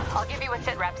almost up. I'll give you a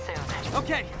sit rep soon.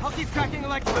 Okay, I'll keep tracking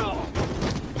Electro.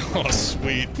 Oh,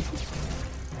 sweet.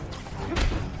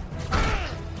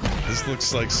 This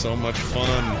looks like so much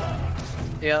fun.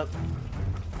 Yep.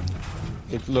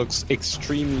 It looks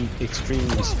extremely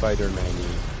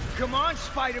Spider-Man-y. Come on,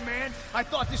 Spider-Man. I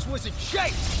thought this was a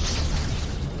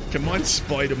chase. Come on,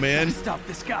 Spider-Man. Stop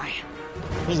this guy.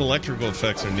 Those electrical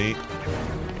effects are neat.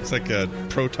 It's like a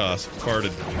Protoss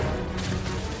farted.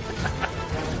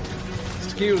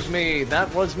 Excuse me,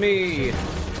 that was me.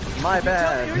 My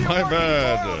bad. My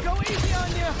bad. Go easy on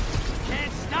you.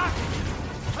 Can't stop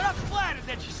it. But I'm flattered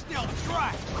that you still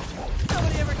try.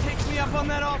 Nobody ever takes me up on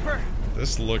that offer.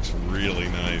 This looks really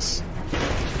nice.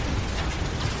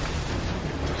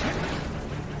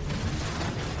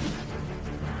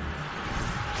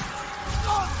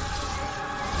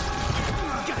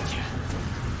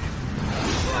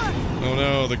 Oh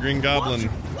no, the Green Goblin.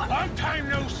 Long time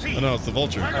no see. Oh no, it's the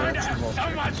Vulture. We're going to have so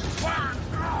much fun.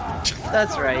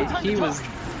 That's right. He was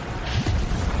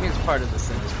part of the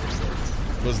Sinister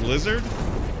Six. Was Lizard?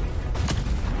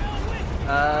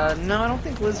 No, I don't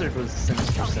think Lizard was the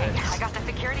Sinister Six. I got the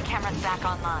security cameras back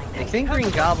online. I think Green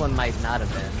Goblin might not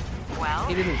have been. Well,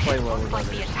 He didn't play well looks with like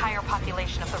others. the entire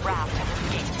population of the raft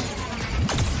has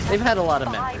escaped. They've had a lot of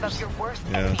 5 members. of your worst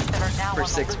Yeah. enemies that are now For on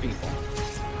 6 the loose. people.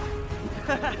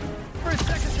 For a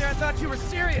second there, I thought you were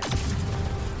serious.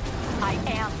 I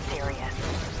am serious.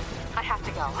 I have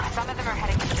to go. Some of them are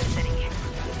heading to the city.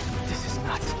 This is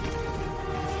nuts.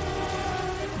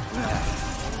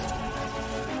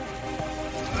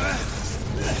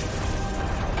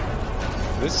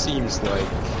 This seems like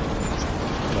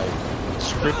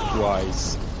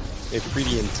script-wise, a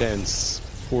pretty intense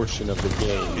portion of the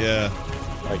game. Yeah.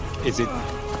 Like, is it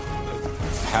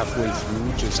halfway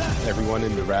through just everyone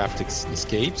in the raft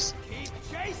escapes?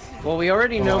 Well, we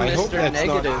already know I hope Mr. that's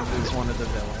Negative not- is one of the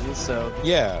villains, so...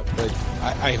 Yeah, but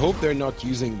I hope they're not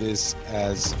using this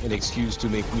as an excuse to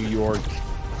make New York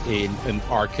an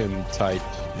Arkham-type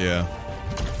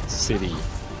city.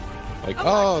 Like,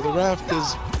 oh, the raft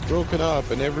is broken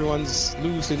up and everyone's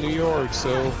loose in New York,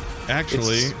 so...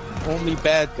 Actually... it's only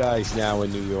bad guys now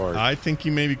in New York. I think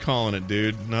you may be calling it,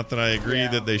 dude. Not that I agree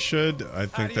that they should. I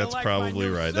think that's probably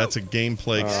right. That's a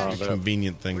gameplay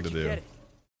convenient thing to do.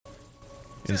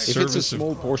 In If it's a service of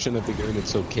small portion of the game,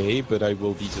 it's okay, but I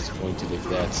will be disappointed if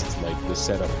that's like the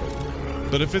setup.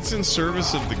 But if it's in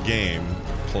service of the game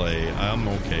play, I'm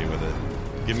okay with it.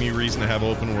 Give me a reason to have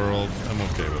open world, I'm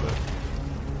okay with it.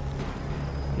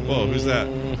 Whoa, who's that?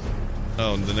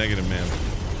 Oh, the Negative Man.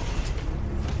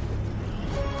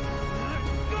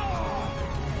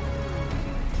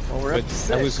 Well, we're up to But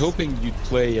 6. I was hoping you'd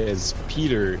play as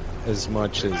Peter as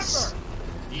much as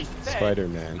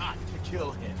Spider-Man. Not to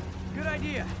kill him. Good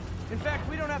idea. In fact,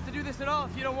 we don't have to do this at all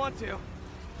if you don't want to.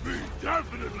 We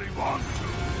definitely want to.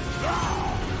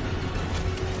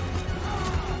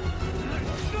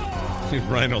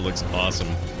 Rhino looks awesome.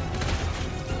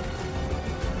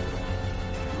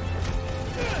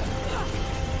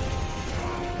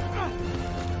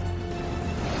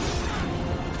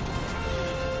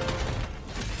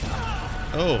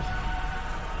 Oh.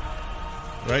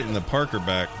 Right in the Parker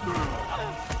back.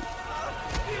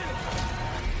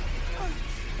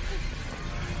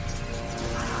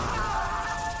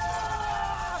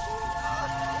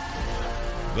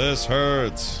 This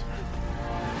hurts.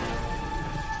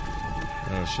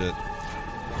 Oh shit.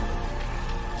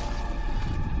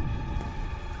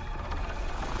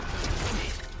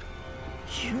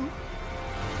 You?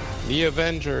 The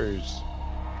Avengers.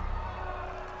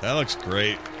 That looks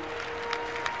great.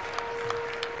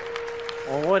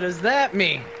 Well, what does that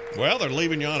mean? Well, they're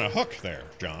leaving you on a hook there,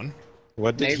 John.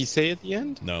 What did he say at the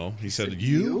end? No, he said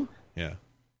you. Yeah.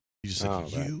 He just said Oh,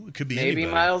 you. It could be Maybe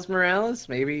anybody. Miles Morales?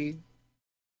 Maybe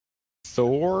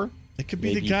Thor? It could be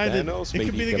Maybe the guy Thanos, that. It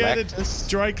could maybe be the guy that Galactus?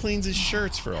 dry cleans his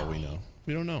shirts. For all we know,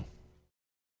 we don't know.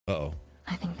 Uh-oh.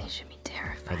 I think they should be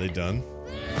terrified. Are they done?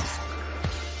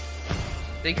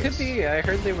 they could be. I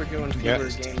heard they were doing fewer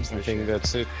Yeah, games I this think year.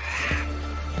 that's it.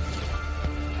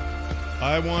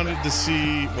 I wanted to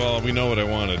see. Well, we know what I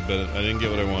wanted, but I didn't get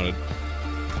what I wanted.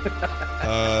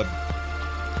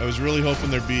 I was really hoping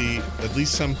there'd be at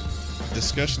least some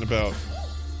discussion about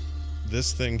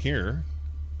this thing here.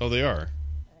 Oh, they are.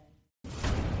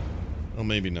 Oh,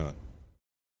 maybe not.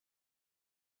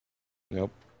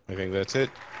 Nope. I think that's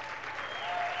it.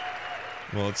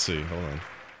 Well, let's see. Hold on.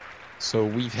 So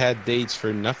we've had dates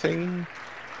for nothing?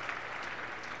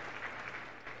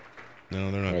 No,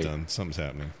 they're not done. Something's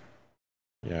happening.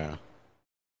 Yeah.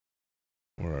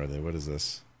 Where are they? What is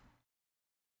this?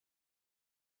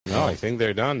 No, I think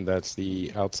they're done. That's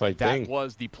the outside thing. That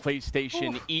was the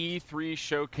PlayStation E3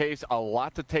 showcase. A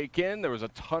lot to take in. There was a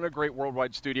ton of great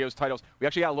Worldwide Studios titles. We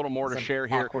actually got a little more to share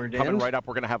here. Coming right up,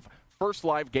 we're going to have first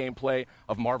live gameplay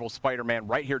of Marvel Spider-Man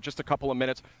right here, just a couple of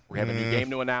minutes. We have a new game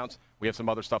to announce. We have some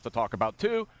other stuff to talk about,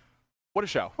 too. What a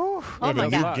show. We have a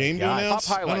new game to announce?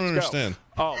 I don't understand.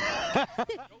 Oh.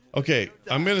 Okay,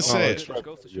 I'm going to say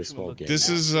it. This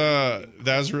is,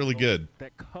 that's really good.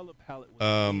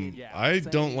 I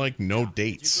don't like no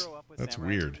dates. That's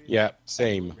weird. Yeah,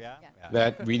 same.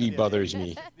 That really bothers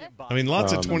me. I mean,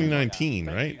 lots of 2019,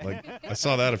 right? Like, I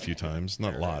saw that a few times.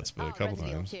 Not lots, but a couple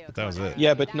times. But that was it.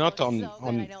 Yeah, but not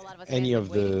on any of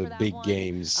the big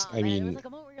games. I mean,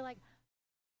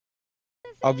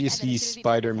 obviously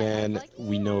Spider-Man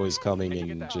we know is coming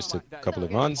in just a couple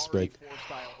of months, but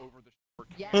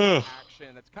I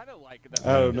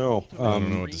don't know. I don't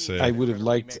know what to say. I would have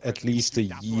liked at least a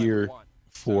year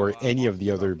for any of the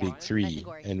other big three,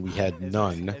 and we had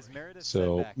none.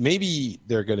 So maybe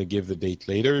they're going to give the date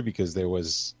later because there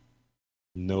was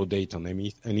no date on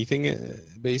anything,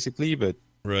 basically. But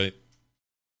right.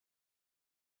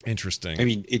 Interesting. I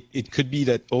mean, it could be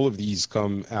that all of these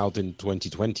come out in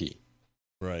 2020.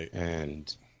 Right.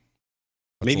 And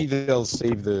maybe they'll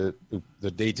save the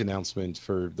date announcement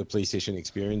for the PlayStation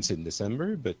experience in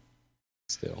December, but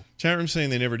still. Chat room saying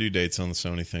they never do dates on the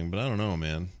Sony thing, but I don't know,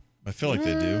 man. I feel like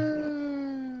they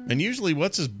do. And usually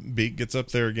What's His Beak gets up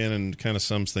there again and kind of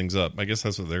sums things up. I guess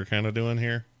that's what they're kind of doing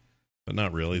here. But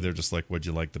not really. They're just like, what'd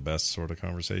you like the best sort of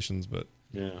conversations. But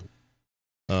yeah.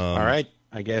 All right.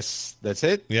 I guess that's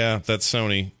it. Yeah, that's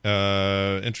Sony.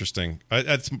 Interesting.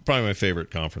 That's probably my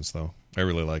favorite conference, though. I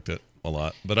really liked it a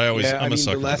lot. But I'm a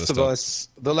sucker for this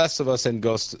stuff. The Last of Us and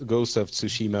Ghost of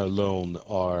Tsushima alone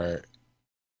are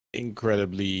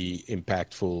incredibly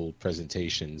impactful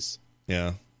presentations.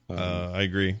 Yeah. I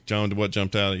agree. John, what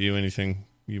jumped out at you? Anything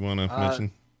you want to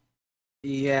mention?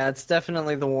 Yeah, it's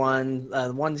definitely the one.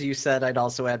 The ones you said, I'd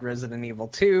also add Resident Evil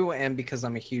 2, and because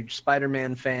I'm a huge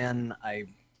Spider-Man fan, I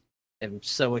am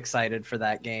so excited for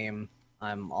that game.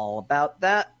 I'm all about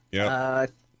that. Yeah.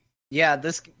 Yeah,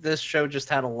 this show just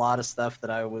had a lot of stuff that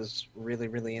I was really,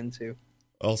 really into.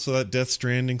 Also, that Death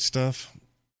Stranding stuff.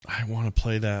 I want to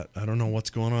play that. I don't know what's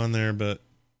going on there, but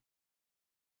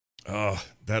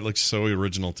that looks so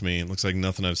original to me. It looks like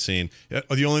nothing I've seen.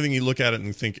 The only thing you look at it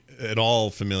and think at all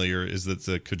familiar is that it's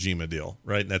a Kojima deal,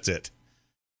 right? That's it.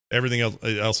 Everything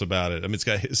else about it. I mean, it's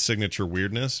got his signature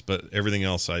weirdness, but everything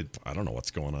else, I don't know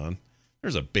what's going on.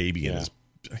 There's a baby in his.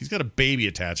 He's got a baby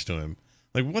attached to him.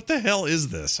 Like, what the hell is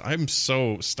this? I'm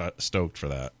so stoked for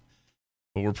that.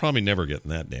 But we're probably never getting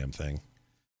that damn thing.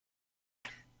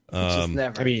 I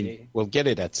mean, we'll get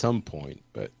it at some point,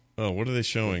 but... Oh, what are they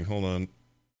showing? Hold on.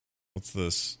 What's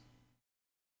this?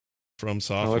 From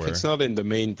Software. If it's not in the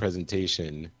main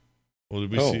presentation... Well,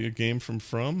 did we see a game from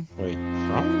From? Wait,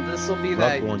 From? This will be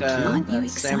that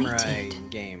samurai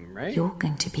game, right? You're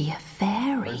going to be a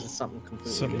fairy. Or is it something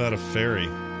completely Something about a fairy.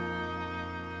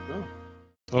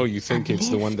 Oh, you think it's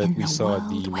the one that we saw at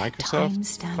the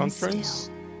Microsoft conference?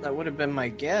 That would have been my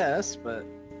guess, but...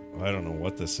 I don't know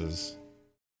what this is.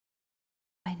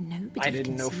 I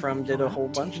didn't know From did a whole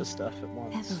bunch of stuff at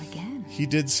once. Ever again. He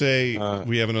did say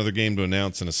we have another game to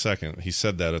announce in a second. He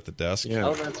said that at the desk. Yeah.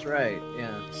 Oh, that's right.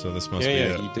 Yeah. So this must be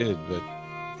it. Yeah, he did, but...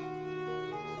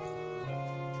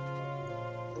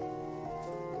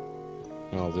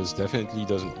 Well, this definitely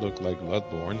doesn't look like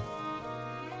Bloodborne.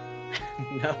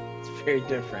 No, it's very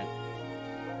different.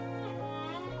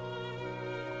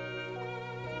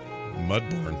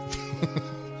 Mudborne.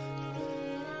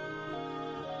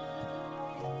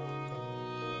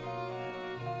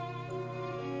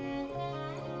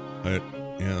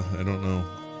 I don't know.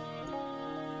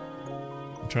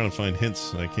 I'm trying to find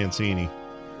hints. I can't see any.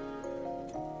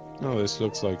 No, this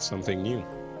looks like something new.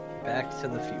 Back to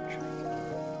the Future.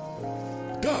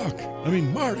 Doc! I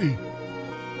mean, Marty!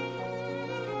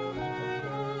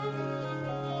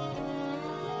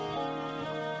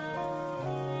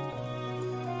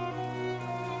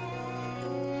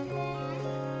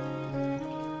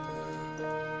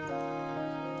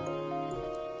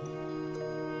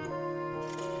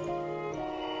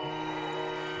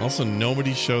 Also,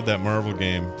 nobody showed that Marvel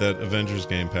game, that Avengers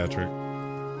game, Patrick.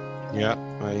 Yeah,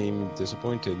 I'm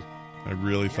disappointed. I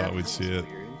really thought we'd see it.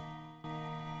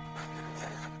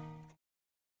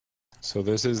 So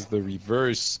this is the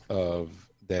reverse of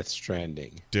Death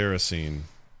Stranding. Deracine.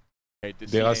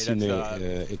 Deracine,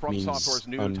 it From means Software's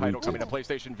new unrooted. title coming to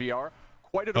PlayStation VR.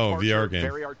 Quite a Oh, departure, VR game.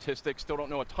 Very artistic. Still don't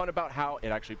know a ton about how it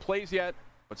actually plays yet,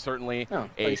 but certainly a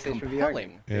PlayStation VR compelling.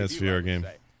 game. Yeah, it's VR game.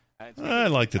 I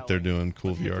like that they're doing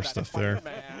cool VR stuff there.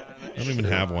 I don't even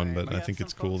have one, but I think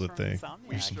it's cool that they're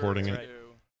supporting it.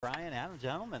 Brian, Adam,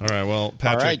 gentlemen. All right, well,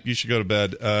 Patrick, right. you should go to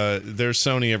bed. There's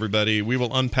Sony, everybody. We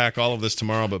will unpack all of this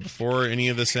tomorrow, but before any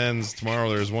of this ends, tomorrow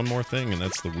there's one more thing, and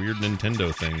that's the weird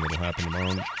Nintendo thing that'll happen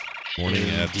tomorrow morning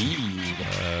at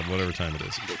whatever time it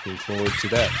is. Looking forward to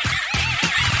that.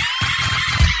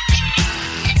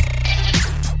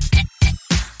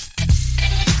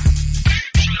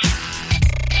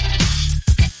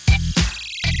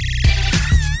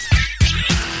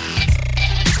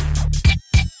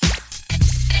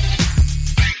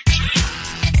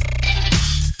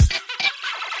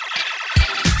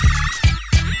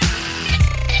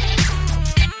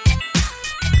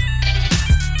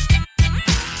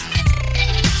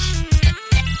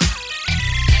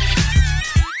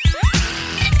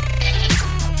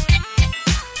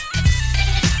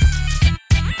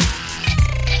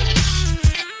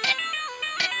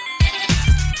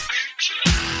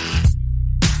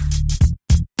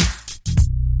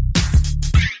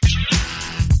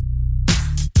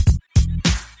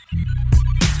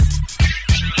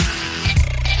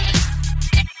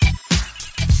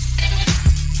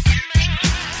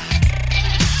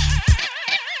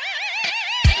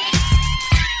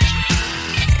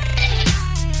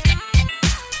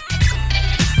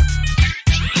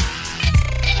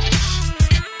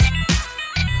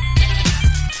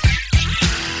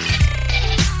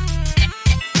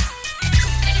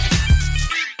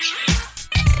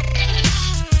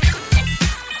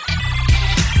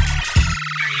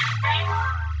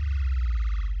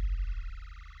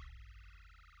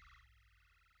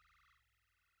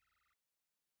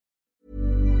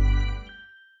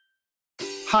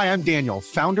 Hi, I'm Daniel,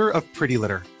 founder of Pretty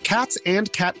Litter. Cats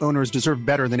and cat owners deserve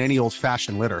better than any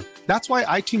old-fashioned litter. That's why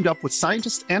I teamed up with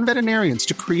scientists and veterinarians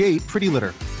to create Pretty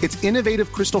Litter. Its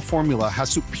innovative crystal formula has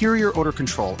superior odor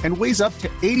control and weighs up to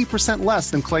 80% less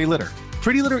than clay litter.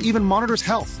 Pretty Litter even monitors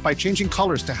health by changing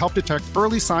colors to help detect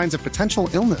early signs of potential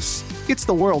illness. It's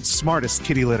the world's smartest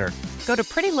kitty litter. Go to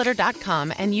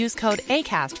prettylitter.com and use code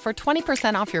ACAST for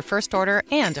 20% off your first order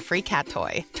and a free cat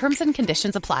toy. Terms and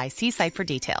conditions apply. See site for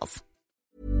details.